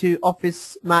DVD. I went to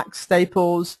Office Max,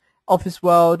 Staples, Office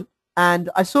World, and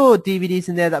I saw DVDs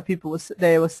in there that people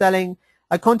were selling.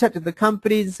 I contacted the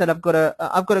companies and said, I've got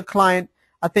a client.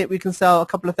 I think we can sell a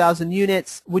couple of thousand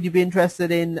units. Would you be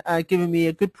interested in giving me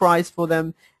a good price for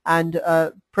them and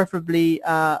preferably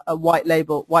a white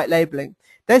labeling?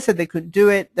 They said they couldn't do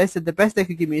it. They said the best they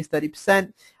could give me is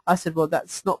 30%. I said, well,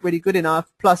 that's not really good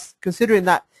enough. Plus, considering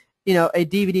that, you know, a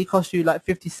DVD costs you like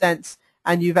 50 cents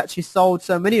and you've actually sold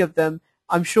so many of them,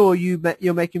 I'm sure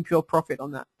you're making pure profit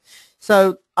on that.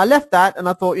 So I left that and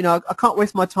I thought, you know, I can't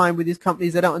waste my time with these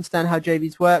companies. They don't understand how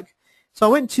JVs work. So I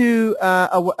went to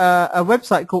a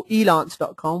website called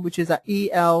elance.com, which is at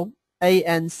elance.com,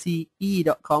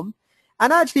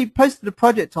 and I actually posted a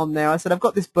project on there. I said, I've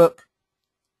got this book.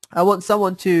 I want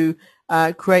someone to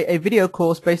create a video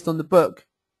course based on the book.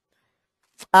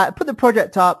 Put the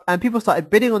project up, and people started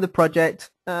bidding on the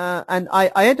project, and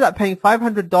I ended up paying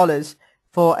 $500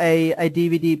 for a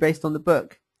DVD based on the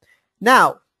book.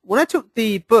 Now, when I took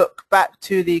the book back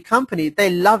to the company,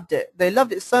 they loved it. They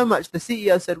loved it so much. The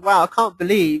CEO said, wow, I can't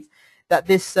believe that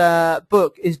this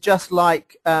book is just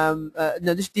like, no,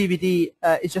 this DVD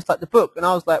is just like the book. And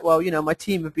I was like, well, you know, my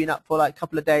team have been up for like a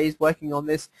couple of days working on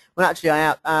this when actually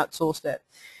I outsourced it.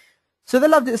 So they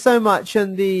loved it so much,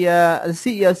 and the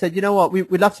CEO said, you know what,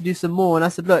 we'd love to do some more. And I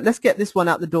said, look, let's get this one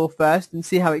out the door first and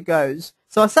see how it goes.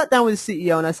 So I sat down with the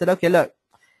CEO and I said, okay, look,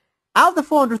 out of the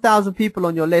 400,000 people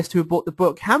on your list who bought the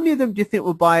book, how many of them do you think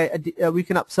will buy we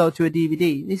can upsell to a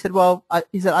DVD? And he said, well, I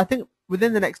think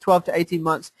within the next 12 to 18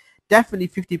 months, definitely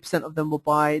 50% of them will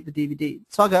buy the DVD.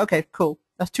 So I go, okay, cool.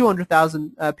 That's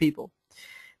 200,000 people.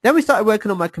 Then we started working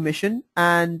on my commission,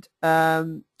 and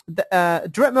the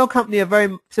direct mail company are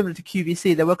very similar to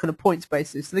QVC. They work on a points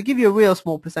basis, so they give you a real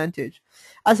small percentage.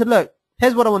 I said, look,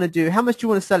 here's what I want to do. How much do you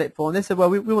want to sell it for? And they said, well,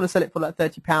 we want to sell it for like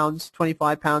 £30,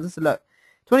 £25. I said, look,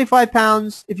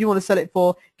 £25 if you want to sell it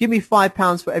for, give me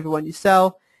 £5 for everyone you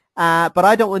sell, but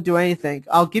I don't want to do anything.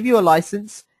 I'll give you a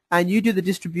license, and you do the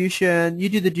distribution, you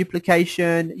do the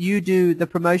duplication, you do the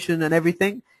promotion and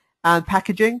everything, and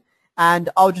packaging, and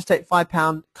I'll just take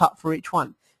 £5 cut for each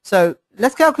one. So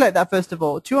let's calculate that first of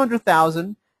all.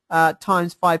 200,000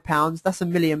 times £5, that's £1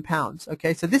 million.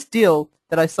 Okay, so this deal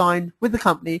that I signed with the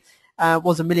company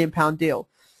was £1 million deal.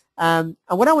 And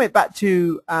when I went back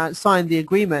to sign the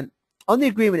agreement, on the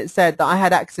agreement it said that I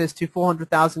had access to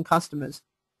 400,000 customers.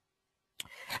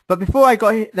 But before I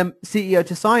got the CEO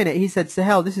to sign it, he said,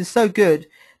 Sahel, this is so good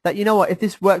that, you know what, if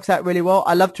this works out really well,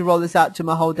 I'd love to roll this out to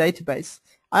my whole database.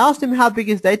 I asked him how big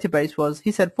his database was.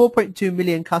 He said 4.2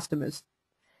 million customers.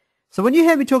 So when you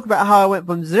hear me talk about how I went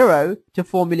from 0 to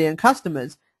 4 million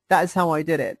customers, that is how I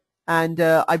did it. And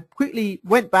I quickly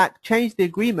went back, changed the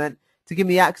agreement to give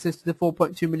me access to the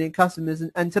 4.2 million customers.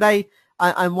 And today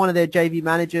I'm one of their JV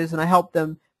managers, and I help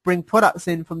them bring products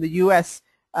in from the US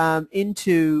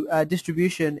into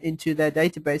distribution into their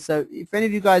database. So if any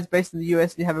of you guys based in the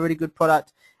US and you have a really good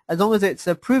product, as long as it's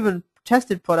a proven,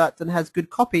 tested product and has good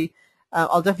copy,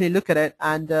 I'll definitely look at it,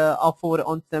 and I'll forward it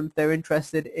on to them if they're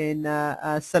interested in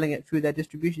selling it through their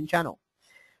distribution channel.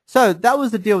 So that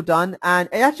was the deal done, and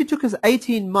it actually took us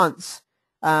 18 months.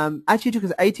 To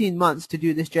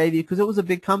do this JV because it was a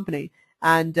big company,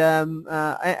 and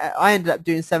I ended up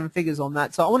doing 7 figures on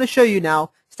that. So I want to show you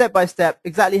now, step by step,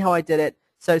 exactly how I did it.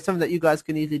 So something that you guys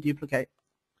can easily duplicate.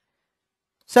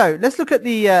 So let's look at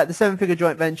the 7-figure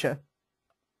joint venture.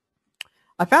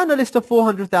 I found a list of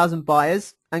 400,000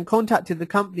 buyers and contacted the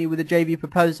company with a JV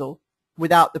proposal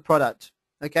without the product.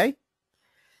 Okay.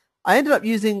 I ended up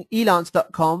using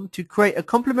elance.com to create a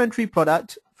complimentary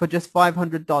product for just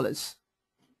 $500.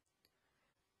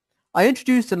 I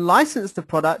introduced and licensed the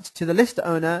product to the list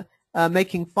owner,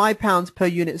 making £5 per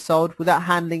unit sold without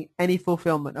handling any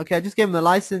fulfillment. Okay, I just gave them the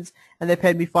license and they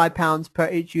paid me £5 per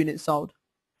each unit sold.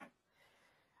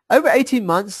 Over 18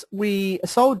 months, we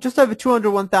sold just over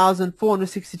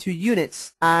 201,462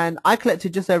 units, and I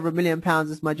collected just over £1 million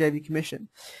as my JV commission.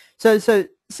 So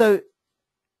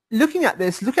looking at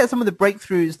this, look at some of the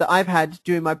breakthroughs that I've had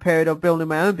during my period of building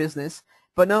my own business.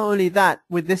 But not only that,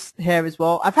 with this here as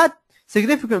well, I've had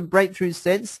significant breakthroughs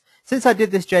since I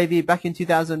did this JV back in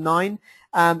 2009.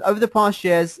 Over the past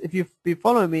years, if you've been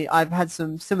following me, I've had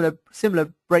some similar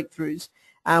breakthroughs,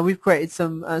 and we've created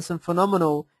some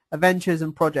phenomenal ventures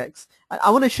and projects. I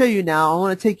want to show you now. I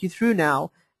want to take you through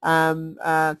now.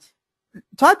 Type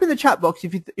in the chat box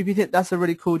if you think that's a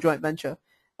really cool joint venture.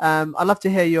 I'd love to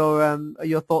hear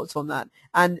your thoughts on that,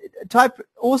 and type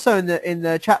also in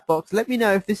the chat box. Let me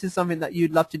know if this is something that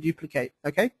you'd love to duplicate.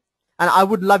 Okay, and I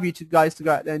would love you guys to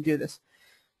go out there and do this.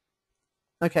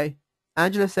 Okay,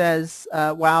 Angela says,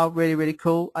 "Wow, really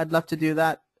cool. I'd love to do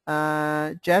that."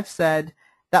 Jeff said,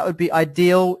 "That would be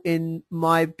ideal in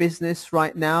my business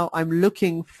right now. I'm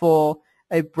looking for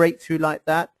a breakthrough like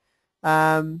that."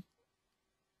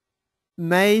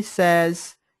 May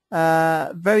says,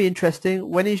 very interesting.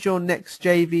 When is your next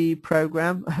JV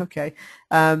program? Okay.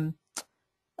 Malcolm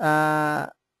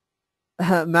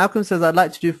says, I'd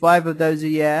like to do 5 of those a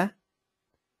year.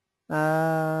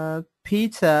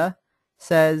 Peter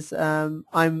says,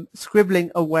 I'm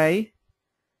scribbling away.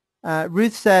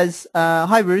 Ruth says,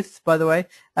 hi Ruth, by the way.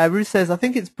 Ruth says, I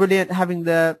think it's brilliant having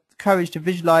the courage to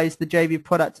visualize the JV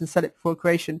product and sell it before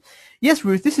creation. Yes,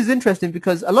 Ruth, this is interesting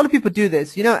because a lot of people do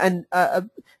this, you know, and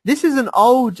this is an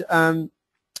old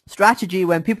strategy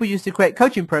when people used to create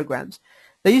coaching programs.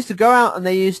 They used to go out and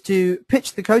they used to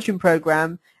pitch the coaching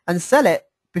program and sell it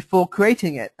before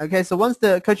creating it. Okay, so once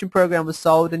the coaching program was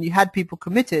sold and you had people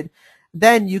committed,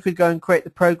 then you could go and create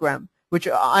the program, which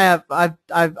I've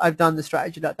done the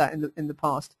strategy like that in the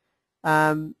past.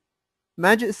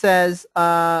 Majid says,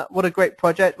 what a great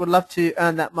project, would love to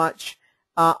earn that much.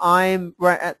 I'm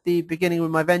right at the beginning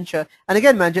with my venture. And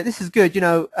again, Majid, this is good, you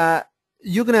know,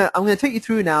 I'm gonna take you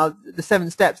through now the 7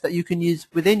 steps that you can use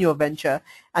within your venture,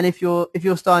 and if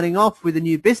you're starting off with a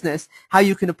new business, how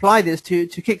you can apply this to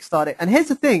kickstart it. And here's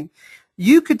the thing,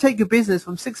 you could take your business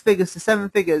from 6 figures to 7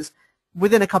 figures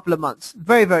within a couple of months,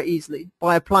 very, very easily,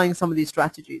 by applying some of these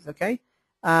strategies. Okay.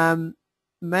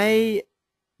 May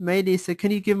Lisa,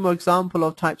 can you give more example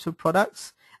of types of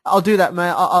products? I'll do that, May.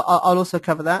 I'll also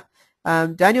cover that.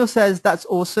 Daniel says, that's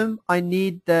awesome.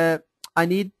 Daniel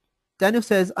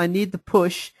says, I need the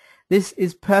push. This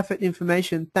is perfect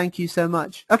information. Thank you so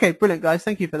much. Okay, brilliant, guys.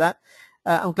 Thank you for that.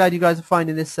 I'm glad you guys are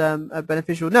finding this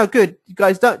beneficial. No, good. You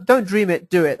guys, don't dream it,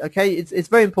 do it. Okay, it's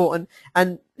very important.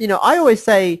 And you know, I always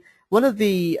say, one of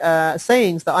the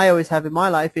sayings that I always have in my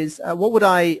life is, what would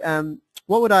I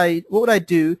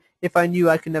do if I knew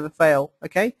I could never fail?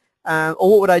 Okay, or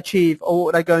what would I achieve, or what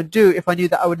would I go and do if I knew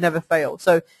that I would never fail?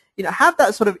 So you know, have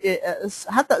that sort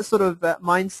of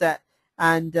mindset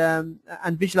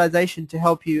and visualization to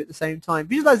help you at the same time.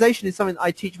 Visualization is something that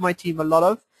I teach my team a lot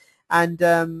of, and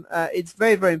it's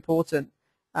very, very important.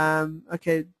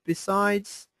 Okay,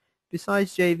 besides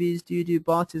JVs, do you do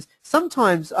barters?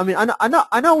 Sometimes, I mean,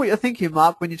 I know what you're thinking,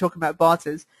 Mark, when you're talking about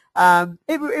barters.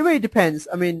 It really depends.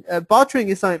 I mean, bartering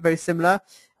is something very similar.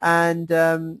 And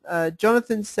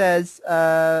Jonathan says,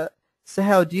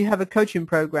 Sahel, do you have a coaching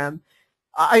program?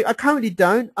 I currently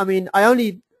don't. I mean,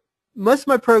 most of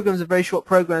my programs are very short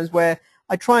programs where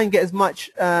I try and get as much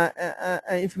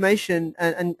information,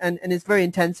 and it's very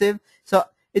intensive. So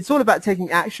it's all about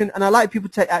taking action, and I like people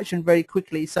to take action very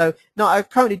quickly. So no, I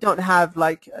currently don't have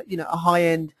like you know, a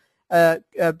high-end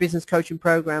business coaching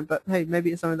program, but hey,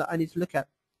 maybe it's something that I need to look at.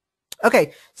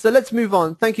 Okay, so let's move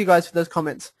on. Thank you guys for those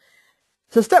comments.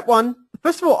 So step 1,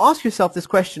 first of all, ask yourself this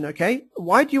question, okay?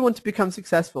 Why do you want to become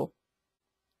successful?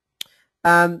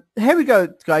 Here we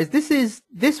go, guys. This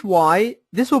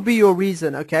will be your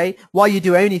reason, okay? Why you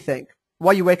do anything,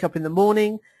 why you wake up in the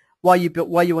morning, why you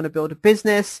want to build a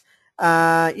business,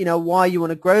 you know, why you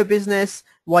want to grow a business,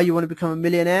 why you want to become a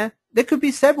millionaire. There could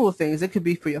be several things. It could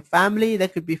be for your family. There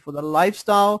could be for the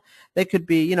lifestyle. There could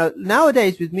be, you know,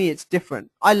 nowadays with me, it's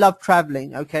different. I love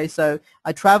traveling, okay? So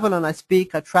I travel and I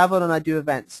speak. I travel and I do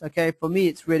events, okay? For me,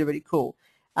 it's really, really cool.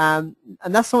 And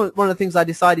that's one of the things I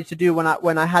decided to do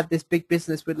when I had this big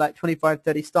business with like 25,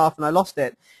 30 staff and I lost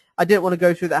it. I didn't want to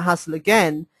go through that hassle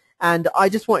again, and I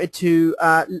just wanted to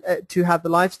have the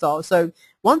lifestyle. So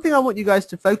one thing I want you guys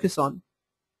to focus on,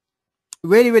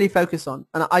 really, really focus on,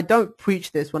 and I don't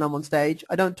preach this when I'm on stage.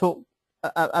 I don't talk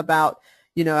about,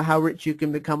 you know, how rich you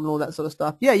can become and all that sort of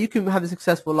stuff. Yeah, you can have a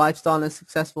successful lifestyle and a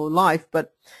successful life,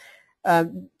 but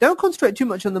don't concentrate too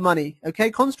much on the money,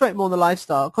 okay? Concentrate more on the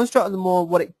lifestyle. Concentrate on the more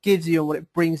what it gives you and what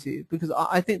it brings you, because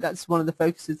I think that's one of the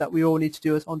focuses that we all need to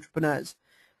do as entrepreneurs.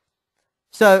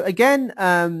 So again,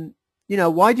 you know,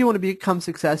 why do you want to become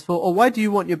successful, or why do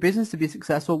you want your business to be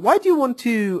successful? Why do you want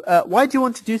to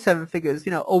do 7 figures,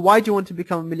 you know, or why do you want to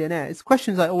become a millionaire? It's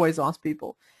questions I always ask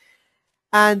people.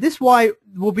 And this why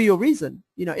will be your reason.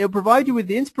 You know, it'll provide you with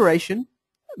the inspiration,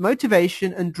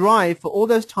 motivation and drive for all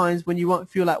those times when you won't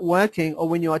feel like working or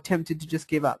when you are tempted to just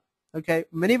give up. Okay,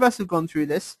 many of us have gone through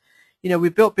this. You know,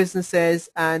 we've built businesses,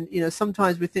 and you know,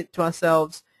 sometimes we think to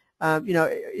ourselves, you know,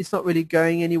 it's not really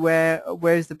going anywhere.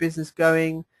 Where is the business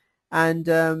going? And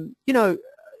you know,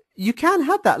 you can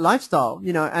have that lifestyle.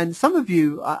 You know, and some of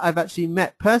you I've actually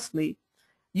met personally.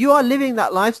 You are living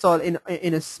that lifestyle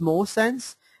in a small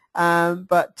sense,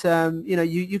 but you know,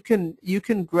 you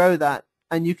can grow that,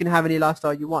 and you can have any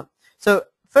lifestyle you want. So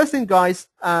first thing, guys,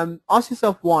 ask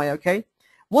yourself why, okay?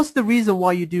 What's the reason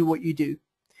why you do what you do?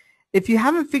 If you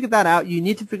haven't figured that out, you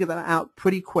need to figure that out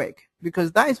pretty quick,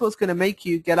 because that is what's going to make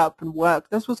you get up and work.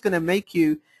 That's what's going to make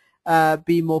you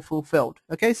be more fulfilled.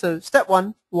 Okay, so step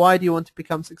 1, why do you want to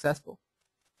become successful?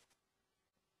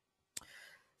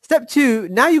 Step 2,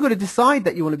 now you've got to decide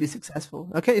that you want to be successful.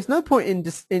 Okay, it's no point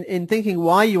in thinking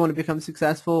why you want to become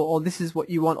successful, or this is what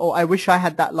you want, or I wish I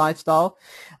had that lifestyle,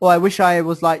 or I wish I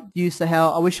was like you,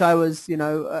 Sahel. I wish I was,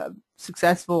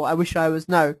 successful. I wish I was.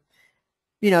 No,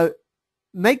 you know,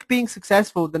 make being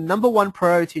successful the number one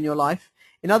priority in your life.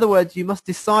 In other words, you must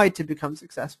decide to become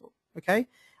successful. Okay,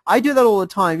 I do that all the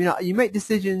time. You make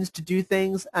decisions to do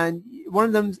things, and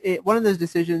one of those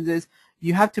decisions is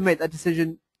you have to make that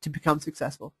decision to become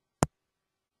successful.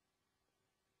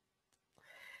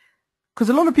 Because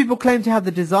a lot of people claim to have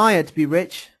the desire to be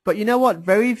rich, but you know what?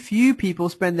 Very few people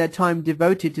spend their time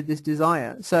devoted to this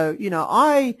desire. So,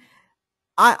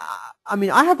 I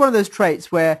mean, I have one of those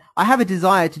traits where I have a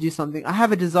desire to do something. I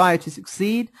have a desire to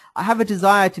succeed. I have a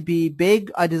desire to be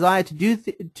big. I desire to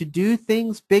do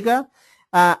things bigger.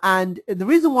 And the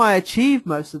reason why I achieve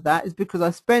most of that is because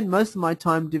I spend most of my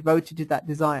time devoted to that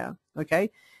desire. Okay?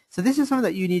 So this is something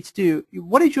that you need to do.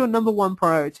 What is your number one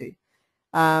priority?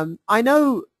 I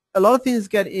know a lot of things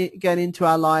get into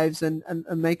our lives and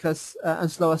make us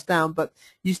and slow us down, but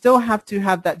you still have to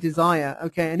have that desire.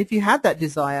 Okay? And if you have that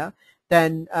desire,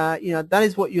 then that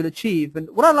is what you'll achieve. And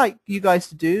what I like you guys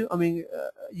to do, I mean,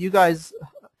 you guys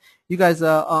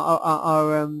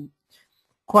are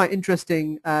quite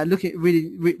interesting.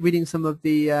 Reading some of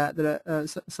the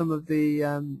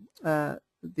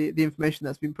information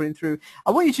that's been putting through.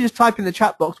 I want you to just type in the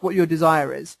chat box what your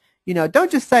desire is.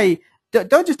 Don't just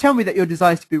tell me that your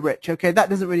desire is to be rich. Okay, that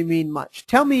doesn't really mean much.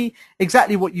 Tell me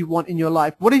exactly what you want in your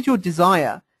life. What is your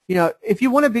desire? If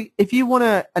you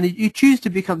and you choose to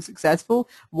become successful,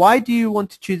 why do you want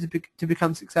to choose to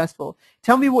become successful?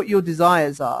 Tell me what your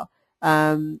desires are,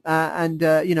 and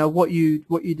what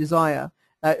you desire.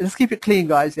 Let's keep it clean,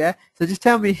 guys. Yeah. So just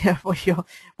tell me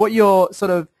what your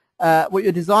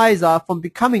desires are from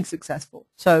becoming successful.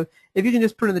 So if you can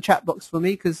just put in the chat box for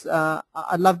me, because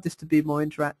I'd love this to be more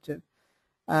interactive.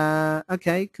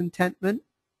 Okay, contentment.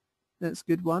 That's a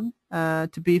good one.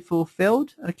 To be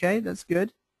fulfilled. Okay, that's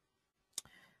good.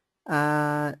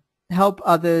 Help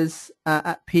others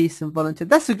at peace and volunteer.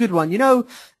 That's a good one.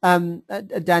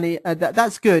 Danny,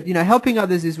 that's good. Helping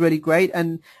others is really great.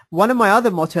 And one of my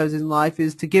other mottos in life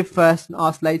is to give first and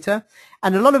ask later.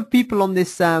 And a lot of people on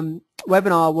this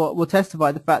webinar will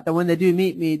testify the fact that when they do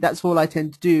meet me, that's all I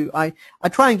tend to do. I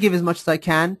try and give as much as I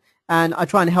can, and I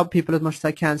try and help people as much as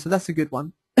I can. So that's a good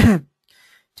one.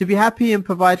 To be happy and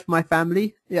provide for my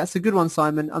family. Yeah, that's a good one,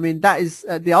 Simon. I mean, that is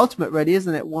the ultimate, really,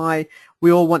 isn't it? Why we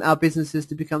all want our businesses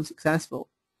to become successful.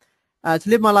 To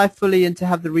live my life fully and to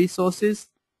have the resources.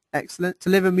 Excellent. To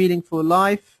live a meaningful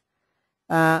life.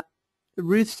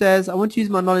 Ruth says, I want to use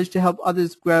my knowledge to help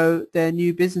others grow their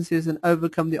new businesses and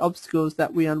overcome the obstacles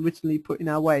that we unwittingly put in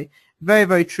our way. Very,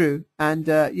 very true. And,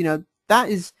 that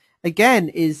is,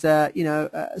 again,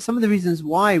 some of the reasons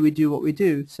why we do what we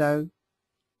do. So,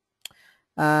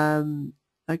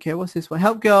 okay, what's this one?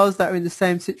 Help girls that are in the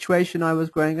same situation I was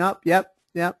growing up. Yep,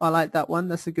 I like that one.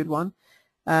 That's a good one.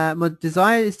 My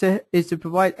desire is to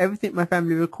provide everything my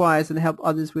family requires and help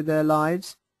others with their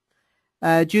lives.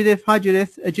 Judith, hi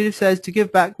Judith. Judith says to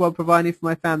give back while providing for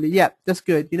my family. Yep, that's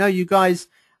good. You guys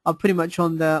are pretty much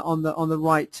on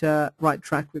the right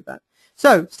track with that.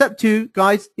 So step 2,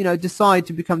 guys, decide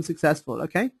to become successful.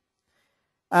 Okay.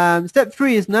 Step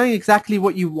 3 is knowing exactly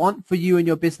what you want for you and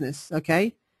your business.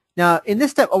 Okay. Now, in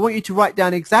this step, I want you to write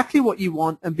down exactly what you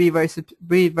want and be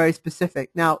very specific.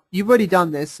 Now, you've already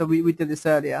done this, so we did this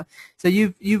earlier. So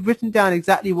you've written down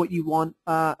exactly what you want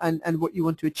and what you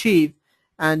want to achieve,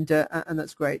 and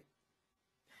that's great.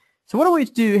 So what I want you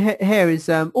to do here is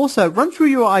also run through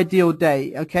your ideal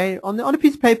day. Okay, on a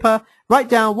piece of paper, write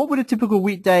down what would a typical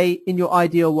weekday in your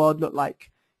ideal world look like.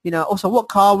 Also what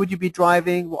car would you be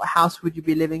driving? What house would you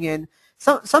be living in?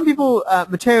 Some people,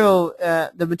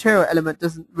 the material element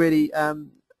doesn't really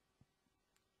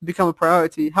become a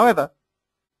priority. However,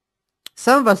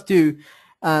 some of us do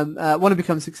want to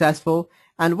become successful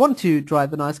and want to drive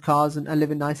the nice cars and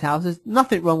live in nice houses.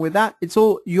 Nothing wrong with that. It's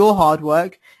all your hard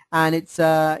work, and it's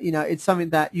it's something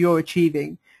that you're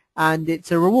achieving, and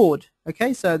it's a reward.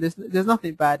 Okay, so there's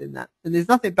nothing bad in that, and there's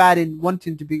nothing bad in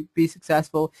wanting to be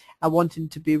successful and wanting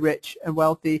to be rich and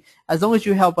wealthy, as long as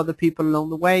you help other people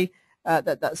along the way.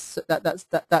 That's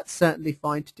certainly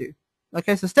fine to do.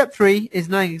 Okay, so step 3 is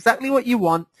knowing exactly what you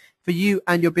want for you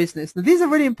and your business. Now, these are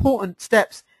really important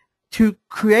steps to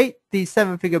create these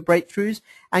 7-figure breakthroughs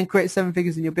and create 7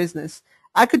 figures in your business.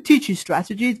 I could teach you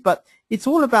strategies, but it's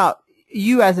all about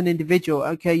you as an individual.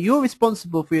 Okay, you're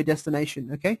responsible for your destination.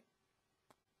 Okay.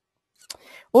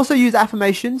 Also use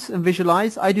affirmations and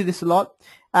visualize. I do this a lot.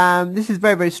 This is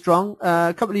very, very strong.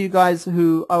 A couple of you guys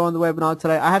who are on the webinar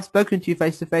today, I have spoken to you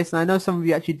face to face, and I know some of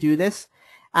you actually do this,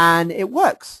 and it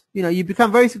works. You know, you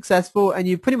become very successful, and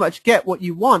you pretty much get what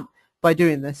you want by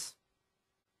doing this.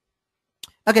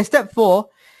 Okay, step 4,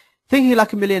 thinking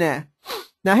like a millionaire.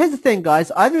 Now, here's the thing,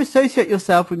 guys. Either associate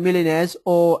yourself with millionaires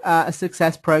or a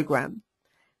success program.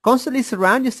 Constantly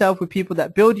surround yourself with people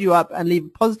that build you up and leave a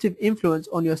positive influence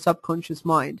on your subconscious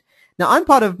mind. Now, I'm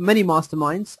part of many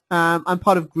masterminds. I'm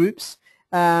part of groups.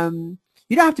 You don't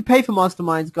have to pay for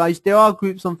masterminds, guys. There are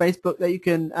groups on Facebook that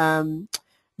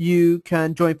you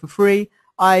can join for free.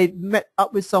 I met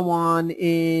up with someone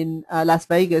in Las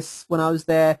Vegas when I was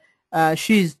there.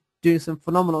 She's doing some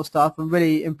phenomenal stuff. I'm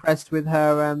really impressed with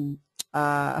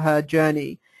her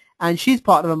journey. And she's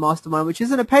part of a mastermind, which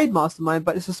isn't a paid mastermind,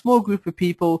 but it's a small group of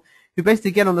people who basically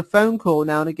get on the phone call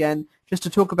now and again just to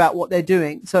talk about what they're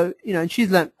doing. So, you know, and she's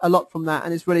learned a lot from that,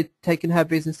 and it's really taken her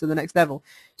business to the next level.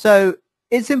 So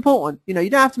it's important. You know,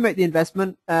 you don't have to make the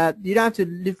investment. You don't have to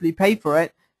literally pay for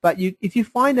it. But if you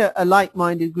find a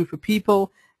like-minded group of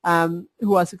people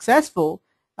who are successful,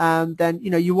 then, you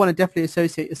know, you want to definitely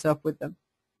associate yourself with them.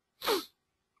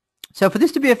 So for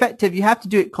this to be effective, you have to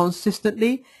do it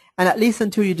consistently, and at least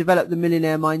until you develop the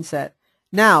millionaire mindset.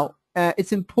 Now,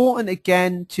 it's important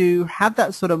again to have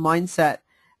that sort of mindset.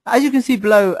 As you can see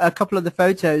below a couple of the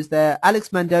photos there, Alex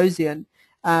Mandossian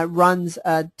runs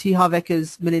T. Harv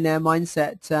Eker's Millionaire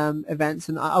Mindset events,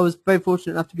 and I was very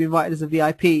fortunate enough to be invited as a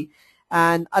VIP.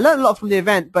 And I learned a lot from the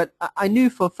event, but I knew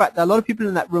for a fact that a lot of people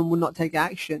in that room would not take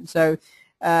action. So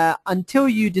until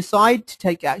you decide to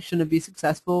take action and be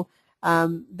successful,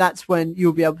 that's when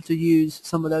you'll be able to use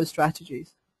some of those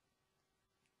strategies.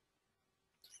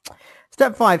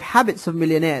 Step 5, habits of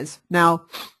millionaires. Now,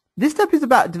 this step is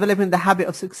about developing the habit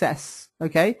of success,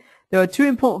 okay? There are 2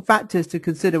 important factors to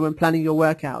consider when planning your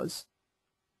work hours.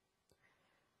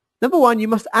 Number 1, you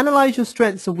must analyze your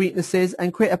strengths and weaknesses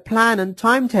and create a plan and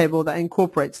timetable that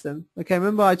incorporates them. Okay,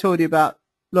 remember I told you about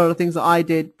a lot of things that I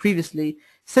did previously,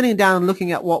 sitting down and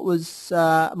looking at what was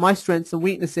my strengths and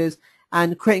weaknesses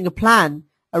and creating a plan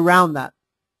around that.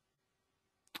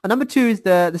 And number 2 is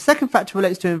the second factor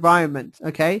relates to environment,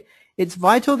 okay? It's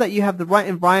vital that you have the right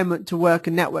environment to work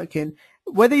and network in.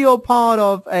 Whether you're part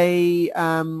of a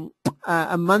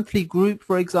monthly group,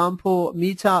 for example,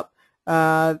 meetup,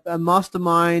 a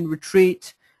mastermind,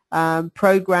 retreat,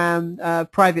 program,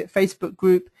 private Facebook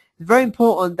group, it's very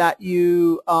important that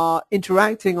you are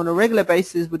interacting on a regular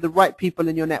basis with the right people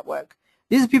in your network.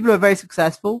 These are people who are very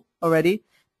successful already,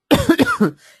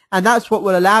 and that's what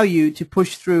will allow you to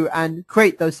push through and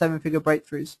create those 7-figure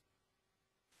breakthroughs.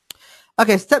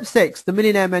 Okay, step 6, the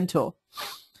millionaire mentor.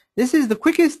 This is the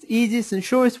quickest, easiest, and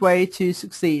surest way to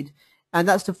succeed, and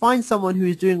that's to find someone who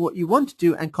is doing what you want to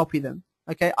do and copy them.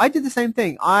 Okay, I did the same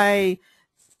thing. I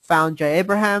found Jay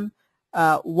Abraham.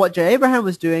 What Jay Abraham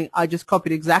was doing, I just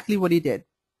copied exactly what he did,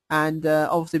 and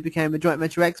obviously became a joint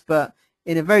venture expert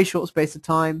in a very short space of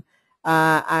time,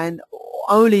 and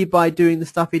only by doing the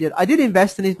stuff he did. I did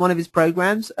invest in one of his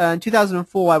programs. In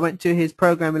 2004, I went to his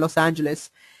program in Los Angeles,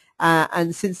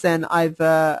 and since then I've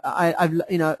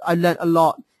learned a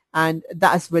lot, and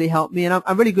that has really helped me. And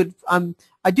I'm really good.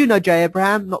 I do know Jay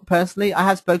Abraham, not personally. I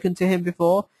have spoken to him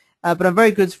before, but I'm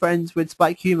very good friends with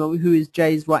Spike Humer, who is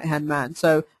Jay's right-hand man.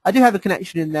 So I do have a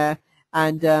connection in there,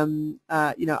 and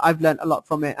I've learned a lot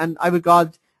from it, and I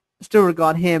still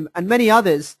regard him and many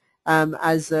others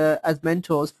as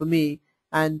mentors for me.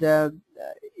 And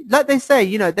like they say,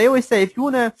 they always say, if you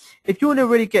wanna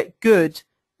really get good,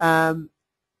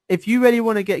 if you really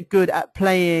want to get good at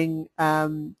playing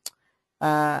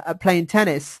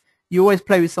tennis, you always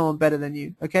play with someone better than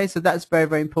you. Okay, so that's very,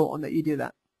 very important that you do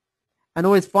that, and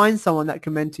always find someone that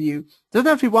can mentor you. It doesn't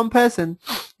have to be one person.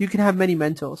 You can have many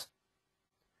mentors.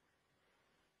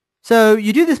 So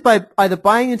you do this by either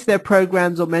buying into their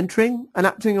programs or mentoring and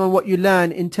acting on what you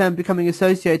learn, in turn becoming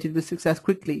associated with success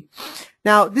quickly.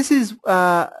 Now, this is,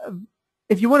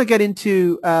 if you want to get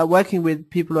into working with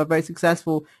people who are very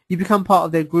successful, you become part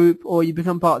of their group or you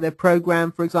become part of their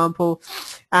program, for example,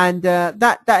 and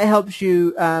that helps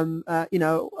you,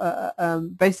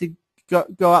 basically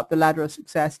go up the ladder of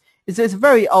success. It's a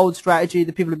very old strategy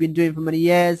that people have been doing for many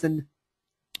years, and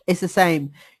it's the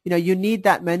same. You need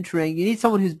that mentoring. You need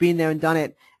someone who's been there and done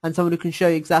it, and someone who can show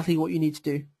you exactly what you need to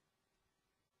do.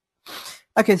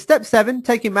 Okay, step 7,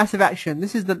 taking massive action.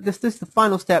 This is the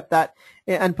final step,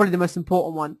 and probably the most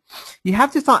important one. You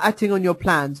have to start acting on your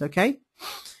plans, okay?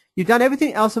 You've done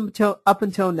everything else up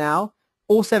until now,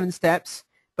 all 7 steps,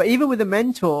 but even with a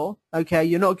mentor, okay,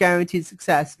 you're not guaranteed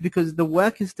success because the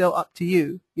work is still up to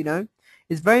you,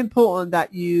 it's very important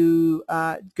that you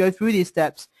go through these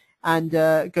steps and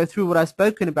go through what I've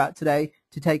spoken about today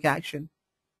to take action.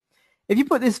 If you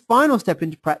put this final step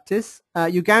into practice,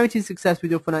 you're guaranteed success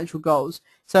with your financial goals.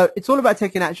 So it's all about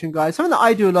taking action, guys. Something that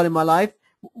I do a lot in my life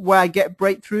where I get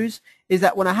breakthroughs is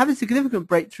that when I have a significant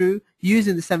breakthrough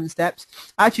using the 7 steps,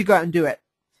 I actually go out and do it.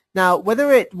 Now,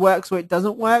 whether it works or it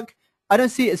doesn't work, I don't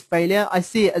see it as failure. I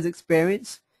see it as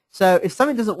experience. So if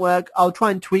something doesn't work, I'll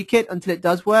try and tweak it until it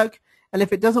does work. And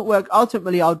if it doesn't work,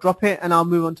 ultimately, I'll drop it and I'll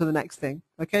move on to the next thing.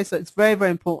 Okay, so it's very, very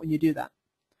important you do that.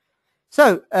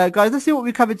 So, guys, let's see what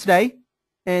we covered today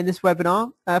in this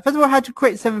webinar. First of all, how to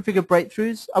create 7-figure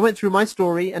breakthroughs. I went through my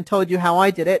story and told you how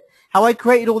I did it, how I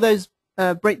created all those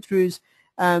breakthroughs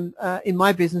in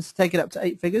my business to take it up to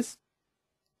 8 figures.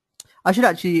 I should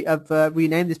actually have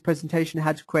renamed this presentation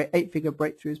how to create 8-figure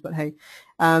breakthroughs, but hey.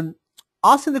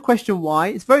 Asking the question why,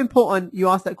 it's very important you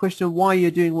ask that question why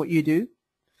you're doing what you do.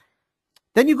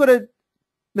 Then you've got to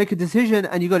make a decision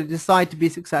and you've got to decide to be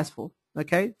successful.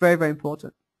 Okay, very, very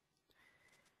important.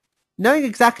 Knowing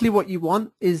exactly what you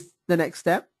want is the next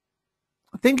step.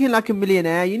 Thinking like a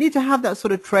millionaire, you need to have that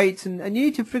sort of traits, and you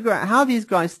need to figure out how these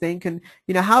guys think, and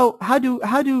you know how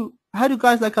do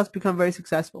guys like us become very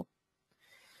successful.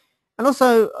 And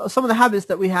also some of the habits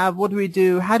that we have. What do we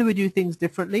do? How do we do things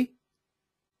differently?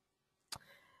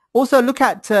 Also look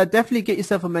at definitely get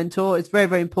yourself a mentor. It's very,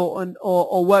 very important,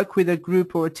 or work with a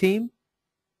group or a team.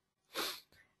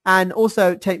 And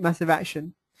also take massive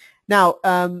action. Now,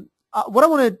 what I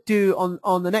want to do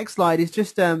on the next slide is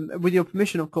just, with your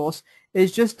permission, of course,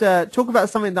 is just talk about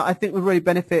something that I think would really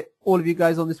benefit all of you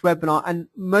guys on this webinar,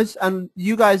 and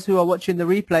you guys who are watching the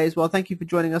replay as well. Thank you for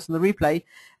joining us on the replay.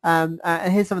 And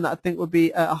here's something that I think would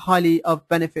be highly of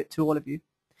benefit to all of you.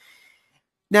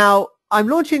 Now, I'm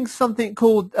launching something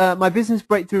called my Business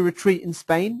Breakthrough Retreat in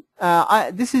Spain.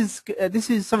 This is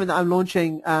something that I'm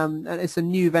launching, and it's a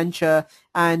new venture,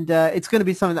 and it's going to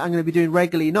be something that I'm going to be doing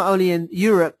regularly, not only in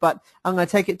Europe, but I'm going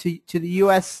to take it to the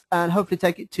US and hopefully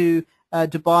take it to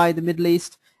Dubai, the Middle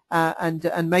East,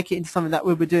 and make it into something that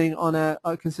we'll be doing on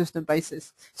a consistent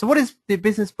basis. So what is the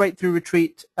Business Breakthrough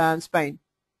Retreat in Spain?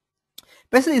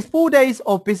 Basically, it's 4 days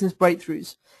of business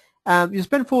breakthroughs. You'll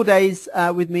spend 4 days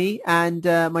with me and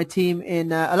my team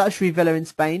in a luxury villa in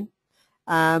Spain,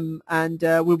 and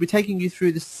we'll be taking you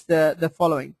through the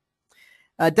following.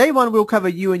 Day 1, we'll cover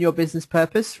you and your business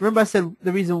purpose. Remember I said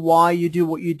the reason why you do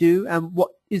what you do and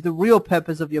what is the real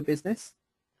purpose of your business.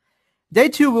 Day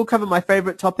 2, we'll cover my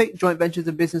favorite topic, joint ventures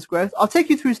and business growth. I'll take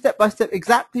you through step by step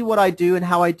exactly what I do and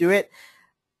how I do it.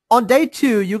 On day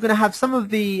 2, you're going to have some of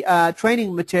the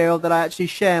training material that I actually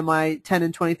share in my $10,000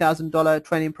 and $20,000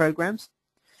 training programs.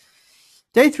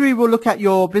 Day 3, we'll look at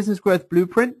your business growth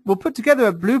blueprint. We'll put together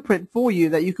a blueprint for you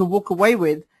that you can walk away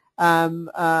with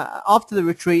after the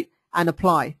retreat and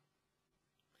apply.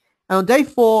 And on day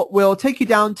 4, we'll take you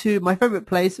down to my favorite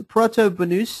place, Puerto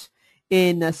Banús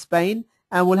in Spain,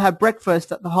 and we'll have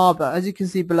breakfast at the harbor. As you can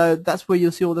see below, that's where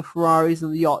you'll see all the Ferraris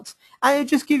and the yachts. And it'll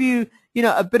just give you,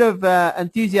 a bit of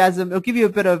enthusiasm. It'll give you a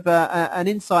bit of an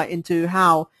insight into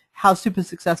how super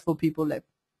successful people live.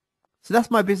 So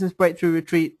that's my Business Breakthrough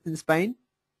Retreat in Spain.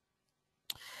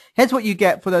 Here's what you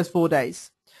get for those 4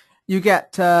 days. You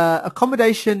get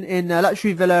accommodation in a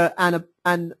luxury villa and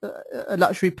a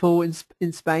luxury pool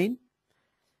in Spain.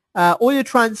 All your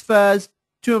transfers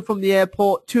to and from the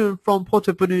airport, to and from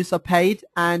Puerto Banús are paid,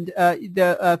 and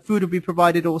the food will be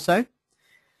provided also.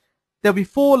 There'll be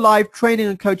 4 live training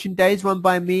and coaching days run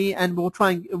by me, and we'll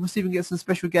see if we can get some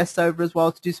special guests over as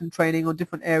well to do some training on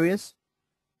different areas.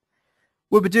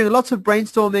 We'll be doing lots of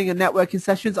brainstorming and networking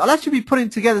sessions. I'll actually be putting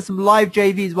together some live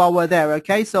JVs while we're there,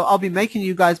 okay? So I'll be making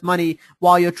you guys money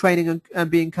while you're training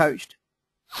and being coached.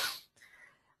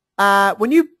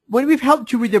 When we've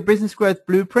helped you with your business growth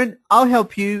blueprint, I'll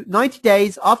help you 90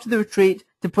 days after the retreat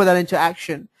to put that into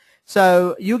action.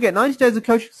 So you'll get 90 days of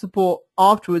coaching support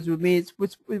afterwards with me,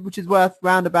 which is worth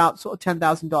around about sort of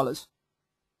 $10,000.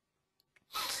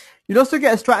 You'll also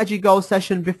get a strategy goal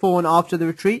session before and after the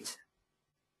retreat.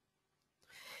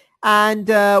 And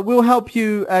we'll help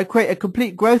you create a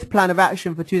complete growth plan of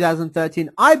action for 2013.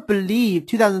 I believe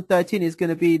 2013 is going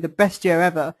to be the best year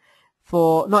ever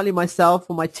for not only myself,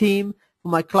 for my team, for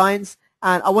my clients,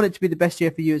 and I want it to be the best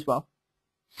year for you as well.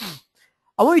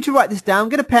 I want you to write this down.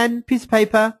 Get a pen, piece of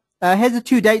paper. Here's the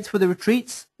 2 dates for the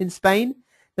retreats in Spain.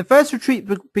 The first retreat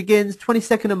begins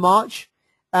 22nd of March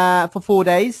for 4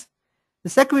 days. The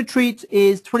second retreat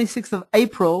is 26th of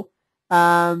April,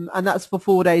 and that's for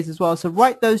 4 days as well. So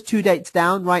write those 2 dates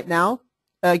down right now.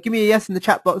 Give me a yes in the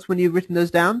chat box when you've written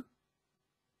those down.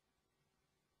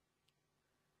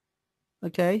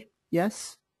 Okay,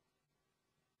 yes.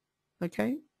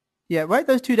 Okay. Yeah, write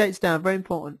those 2 dates down. Very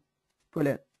important.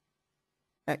 Brilliant.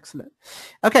 Excellent.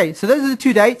 Okay, so those are the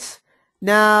 2 dates.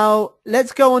 Now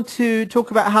let's go on to talk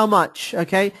about how much.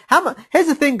 Okay, how much? Here's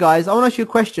the thing, guys. I want to ask you a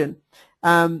question.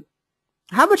 How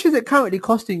much is it currently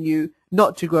costing you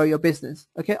not to grow your business?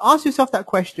 Okay, ask yourself that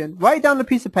question. Write it down on a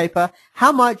piece of paper.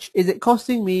 How much is it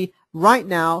costing me right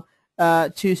now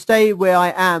to stay where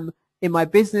I am in my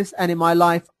business and in my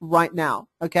life right now?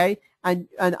 Okay, and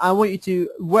I want you to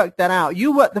work that out.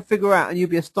 You work the figure out, and you'll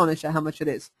be astonished at how much it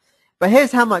is. But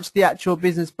here's how much the actual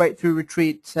business breakthrough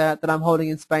retreat that I'm holding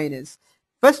in Spain is.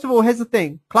 First of all, here's the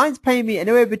thing. Clients pay me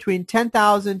anywhere between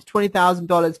 $10,000 to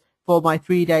 $20,000 for my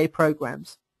 3-day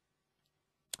programs.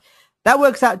 That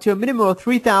works out to a minimum of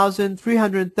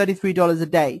 $3,333 a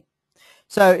day.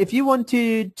 So if you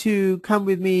wanted to come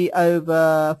with me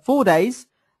over 4 days,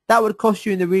 that would cost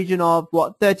you in the region of,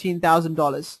 what,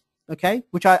 $13,000, okay?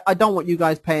 Which I don't want you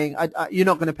guys paying. You're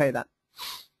not going to pay that.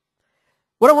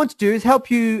 What I want to do is help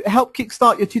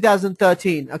kickstart your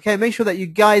 2013, okay? Make sure that you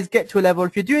guys get to a level.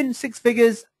 If you're doing 6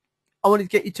 figures, I want to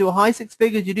get you to a high 6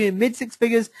 figures. You're doing mid 6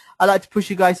 figures, I like to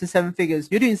push you guys to 7 figures.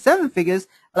 You're doing 7 figures,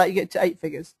 I like you to get to 8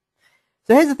 figures.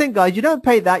 So here's the thing, guys. You don't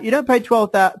pay that. You don't pay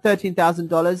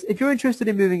 $13,000. If you're interested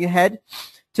in moving ahead,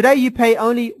 today you pay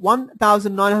only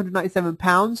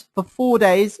 £1,997 for 4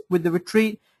 days with the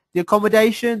retreat, the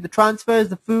accommodation, the transfers,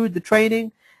 the food, the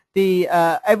training, the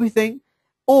everything,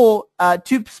 or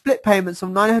 2 split payments of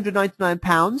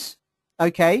 £999.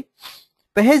 Okay,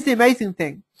 but here's the amazing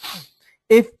thing: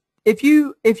 if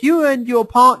you and your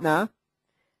partner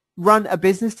run a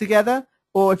business together,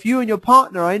 or if you and your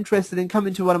partner are interested in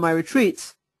coming to one of my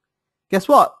retreats, guess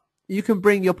what? You can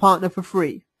bring your partner for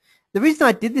free. The reason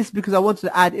I did this is because I wanted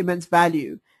to add immense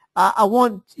value. I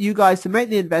want you guys to make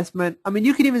the investment. I mean,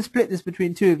 you can even split this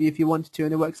between 2 of you if you wanted to,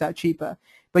 and it works out cheaper.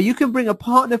 But you can bring a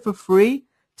partner for free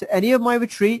to any of my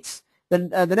retreats. Then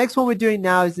the next one we're doing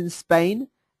now is in Spain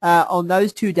on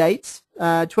those 2 dates,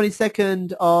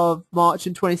 22nd of March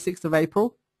and 26th of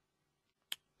April.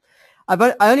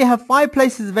 I only have 5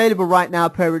 places available right now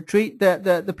per retreat.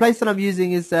 The place that I'm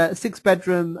using is a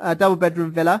 6-bedroom, double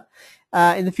bedroom villa.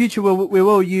 In the future, we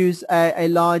will use a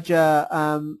larger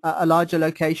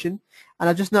location. And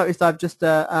I've just noticed I've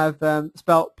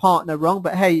spelled partner wrong.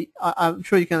 But hey, I'm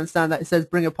sure you can understand that it says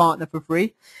bring a partner for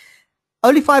free.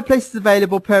 Only 5 places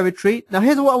available per retreat. Now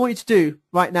here's what I want you to do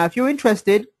right now. If you're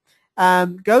interested,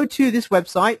 go to this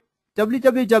website,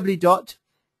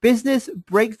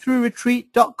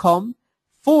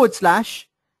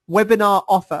 www.businessbreakthroughretreat.com/webinar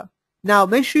offer. Now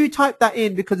make sure you type that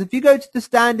in, because if you go to the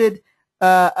standard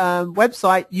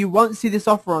website, you won't see this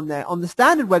offer on there. On the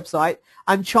standard website,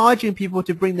 I'm charging people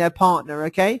to bring their partner,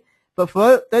 okay? But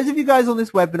for those of you guys on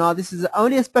this webinar, this is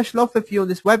only a special offer for you on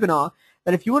this webinar,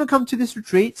 that if you want to come to this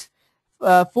retreat,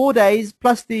 4 days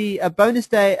plus the bonus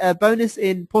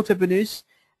in Puerto Banús,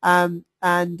 and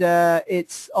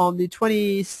it's on the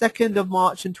 22nd of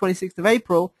March and 26th of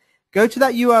April. Go to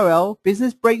that URL,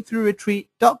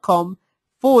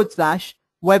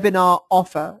 businessbreakthroughretreat.com/webinar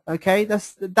offer. Okay,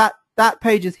 that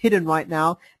page is hidden right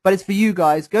now, but it's for you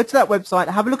guys. Go to that website,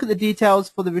 have a look at the details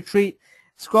for the retreat,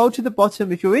 scroll to the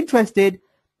bottom. If you're interested,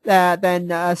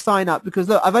 then sign up, because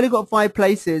look, I've only got 5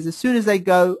 places. As soon as they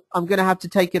go, I'm going to have to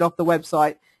take it off the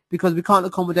website, because we can't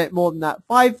accommodate more than that.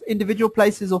 5 individual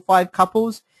places or 5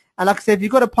 couples. And like I said, if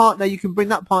you've got a partner, you can bring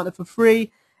that partner for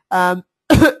free.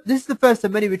 This is the first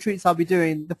of many retreats I'll be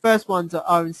doing. The first ones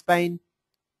are in Spain.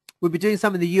 We'll be doing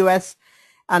some in the US,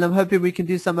 and I'm hoping we can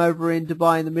do some over in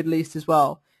Dubai and the Middle East as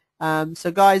well.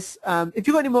 So guys, if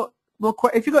you've got any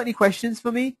if you've got any questions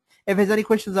for me, if there's any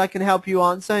questions I can help you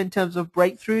answer in terms of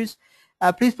breakthroughs,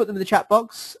 please put them in the chat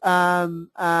box,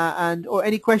 or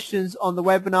any questions on the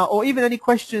webinar, or even any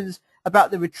questions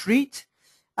about the retreat.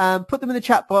 Put them in the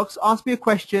chat box, ask me a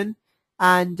question,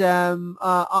 and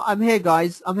I'm here,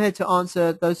 guys. I'm here to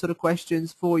answer those sort of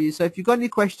questions for you. So if you've got any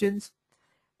questions,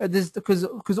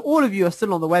 because all of you are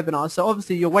still on the webinar, so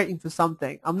obviously you're waiting for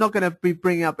something. I'm not going to be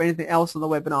bringing up anything else on the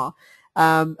webinar.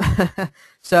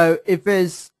 So if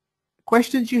there's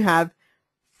questions you have,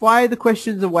 fire the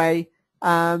questions away,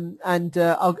 and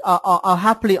I'll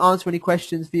happily answer any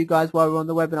questions for you guys while we're on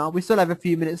the webinar. We still have a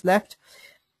few minutes left.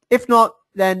 If not,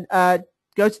 then go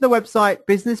to the website,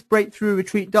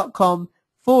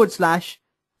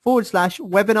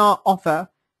 businessbreakthroughretreat.com/webinar offer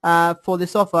for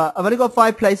this offer. I've only got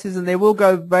 5 places, and they will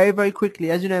go very, very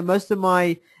quickly. As you know, most of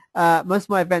my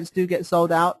events do get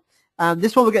sold out.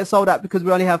 This one will get sold out because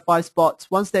we only have 5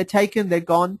 spots. Once they're taken, they're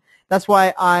gone. That's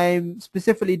why I'm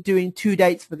specifically doing 2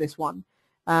 dates for this one.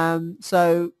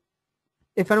 So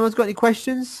if anyone's got any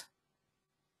questions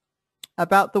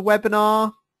about the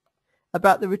webinar,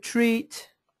 about the retreat.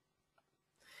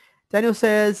 Daniel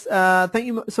says, thank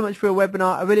you so much for your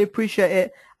webinar. I really appreciate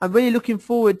it. I'm really looking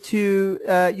forward to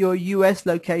your US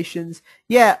locations.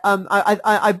 Yeah, I'm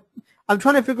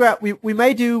trying to figure out. We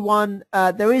may do one.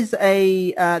 There is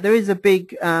a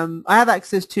big. I have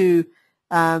access to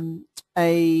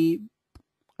a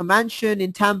mansion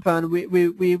in Tampa, and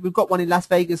we've got one in Las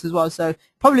Vegas as well. So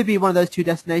probably be one of those two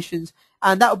destinations,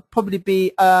 and that would probably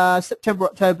be September,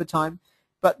 October time.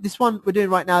 But this one we're doing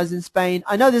right now is in Spain.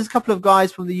 I know there's a couple of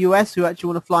guys from the US who actually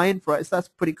want to fly in for it, so that's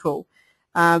pretty cool.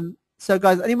 So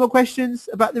guys, any more questions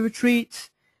about the retreat,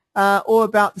 or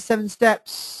about the 7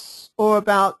 steps, or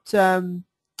about Judith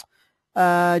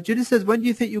says, when do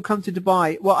you think you'll come to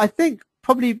Dubai? Well, I think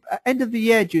probably end of the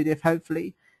year, Judith,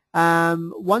 hopefully.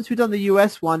 Once we've done the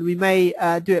US one, we may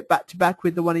do it back to back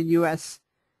with the one in US.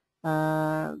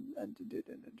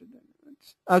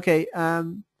 Okay.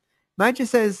 Manager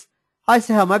says, hi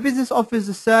Sahel, my business offers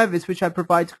a service which I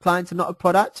provide to clients and not a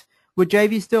product. Would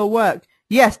JV still work?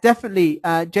 Yes, definitely.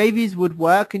 JVs would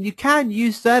work, and you can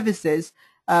use services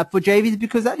for JVs,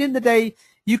 because at the end of the day,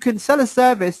 you can sell a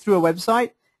service through a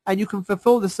website and you can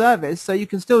fulfill the service, so you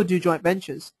can still do joint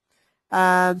ventures.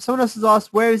 Someone else has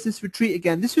asked, where is this retreat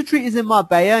again? This retreat is in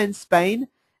Marbella in Spain.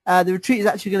 The retreat is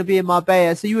actually going to be in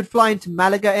Marbella, so you would fly into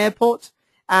Malaga airport,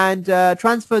 and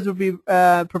transfers will be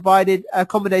provided,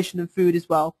 accommodation and food as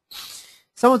well.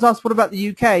 Someone's asked, what about the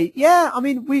UK? Yeah, I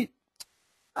mean, we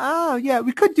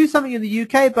could do something in the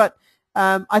UK, but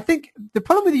I think the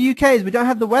problem with the UK is we don't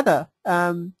have the weather.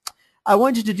 I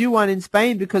wanted to do one in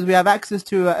Spain because we have access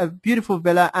to a beautiful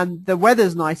villa, and the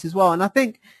weather's nice as well. And I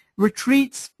think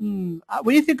retreats, when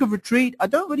you think of retreat, I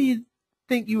don't really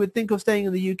think you would think of staying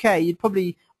in the UK. You'd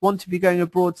probably want to be going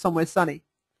abroad somewhere sunny.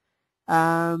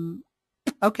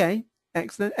 Okay,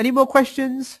 excellent. Any more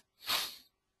questions?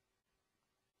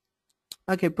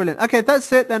 Okay, brilliant. Okay,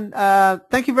 that's it then.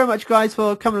 Thank you very much, guys,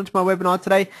 for coming onto my webinar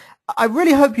today. I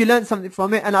really hope you learned something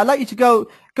from it, and I'd like you to go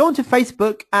onto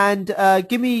Facebook and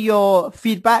give me your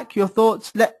feedback, your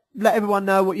thoughts. Let everyone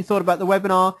know what you thought about the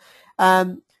webinar.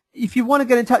 If you want to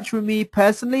get in touch with me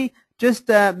personally, just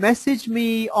message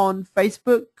me on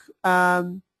Facebook,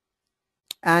 and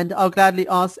I'll gladly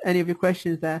ask any of your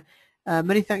questions there.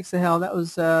 Many thanks, Sahel. That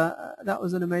was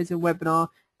an amazing webinar,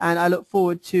 and I look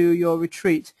forward to your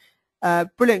retreat.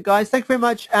 Brilliant, guys. Thank you very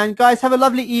much. And guys, have a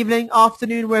lovely evening,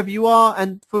 afternoon, wherever you are.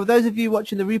 And for those of you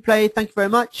watching the replay, thank you very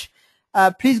much.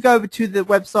 Please go over to the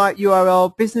website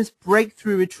URL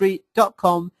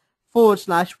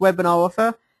businessbreakthroughretreat.com/webinar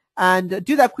offer. And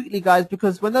do that quickly, guys,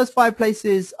 because when those 5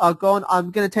 places are gone, I'm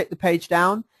going to take the page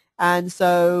down. And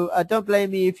so don't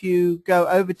blame me if you go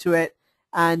over to it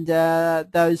and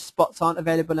those spots aren't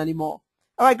available anymore.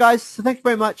 All right, guys. So thank you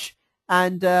very much.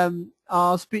 And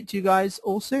I'll speak to you guys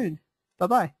all soon.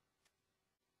 Bye-bye.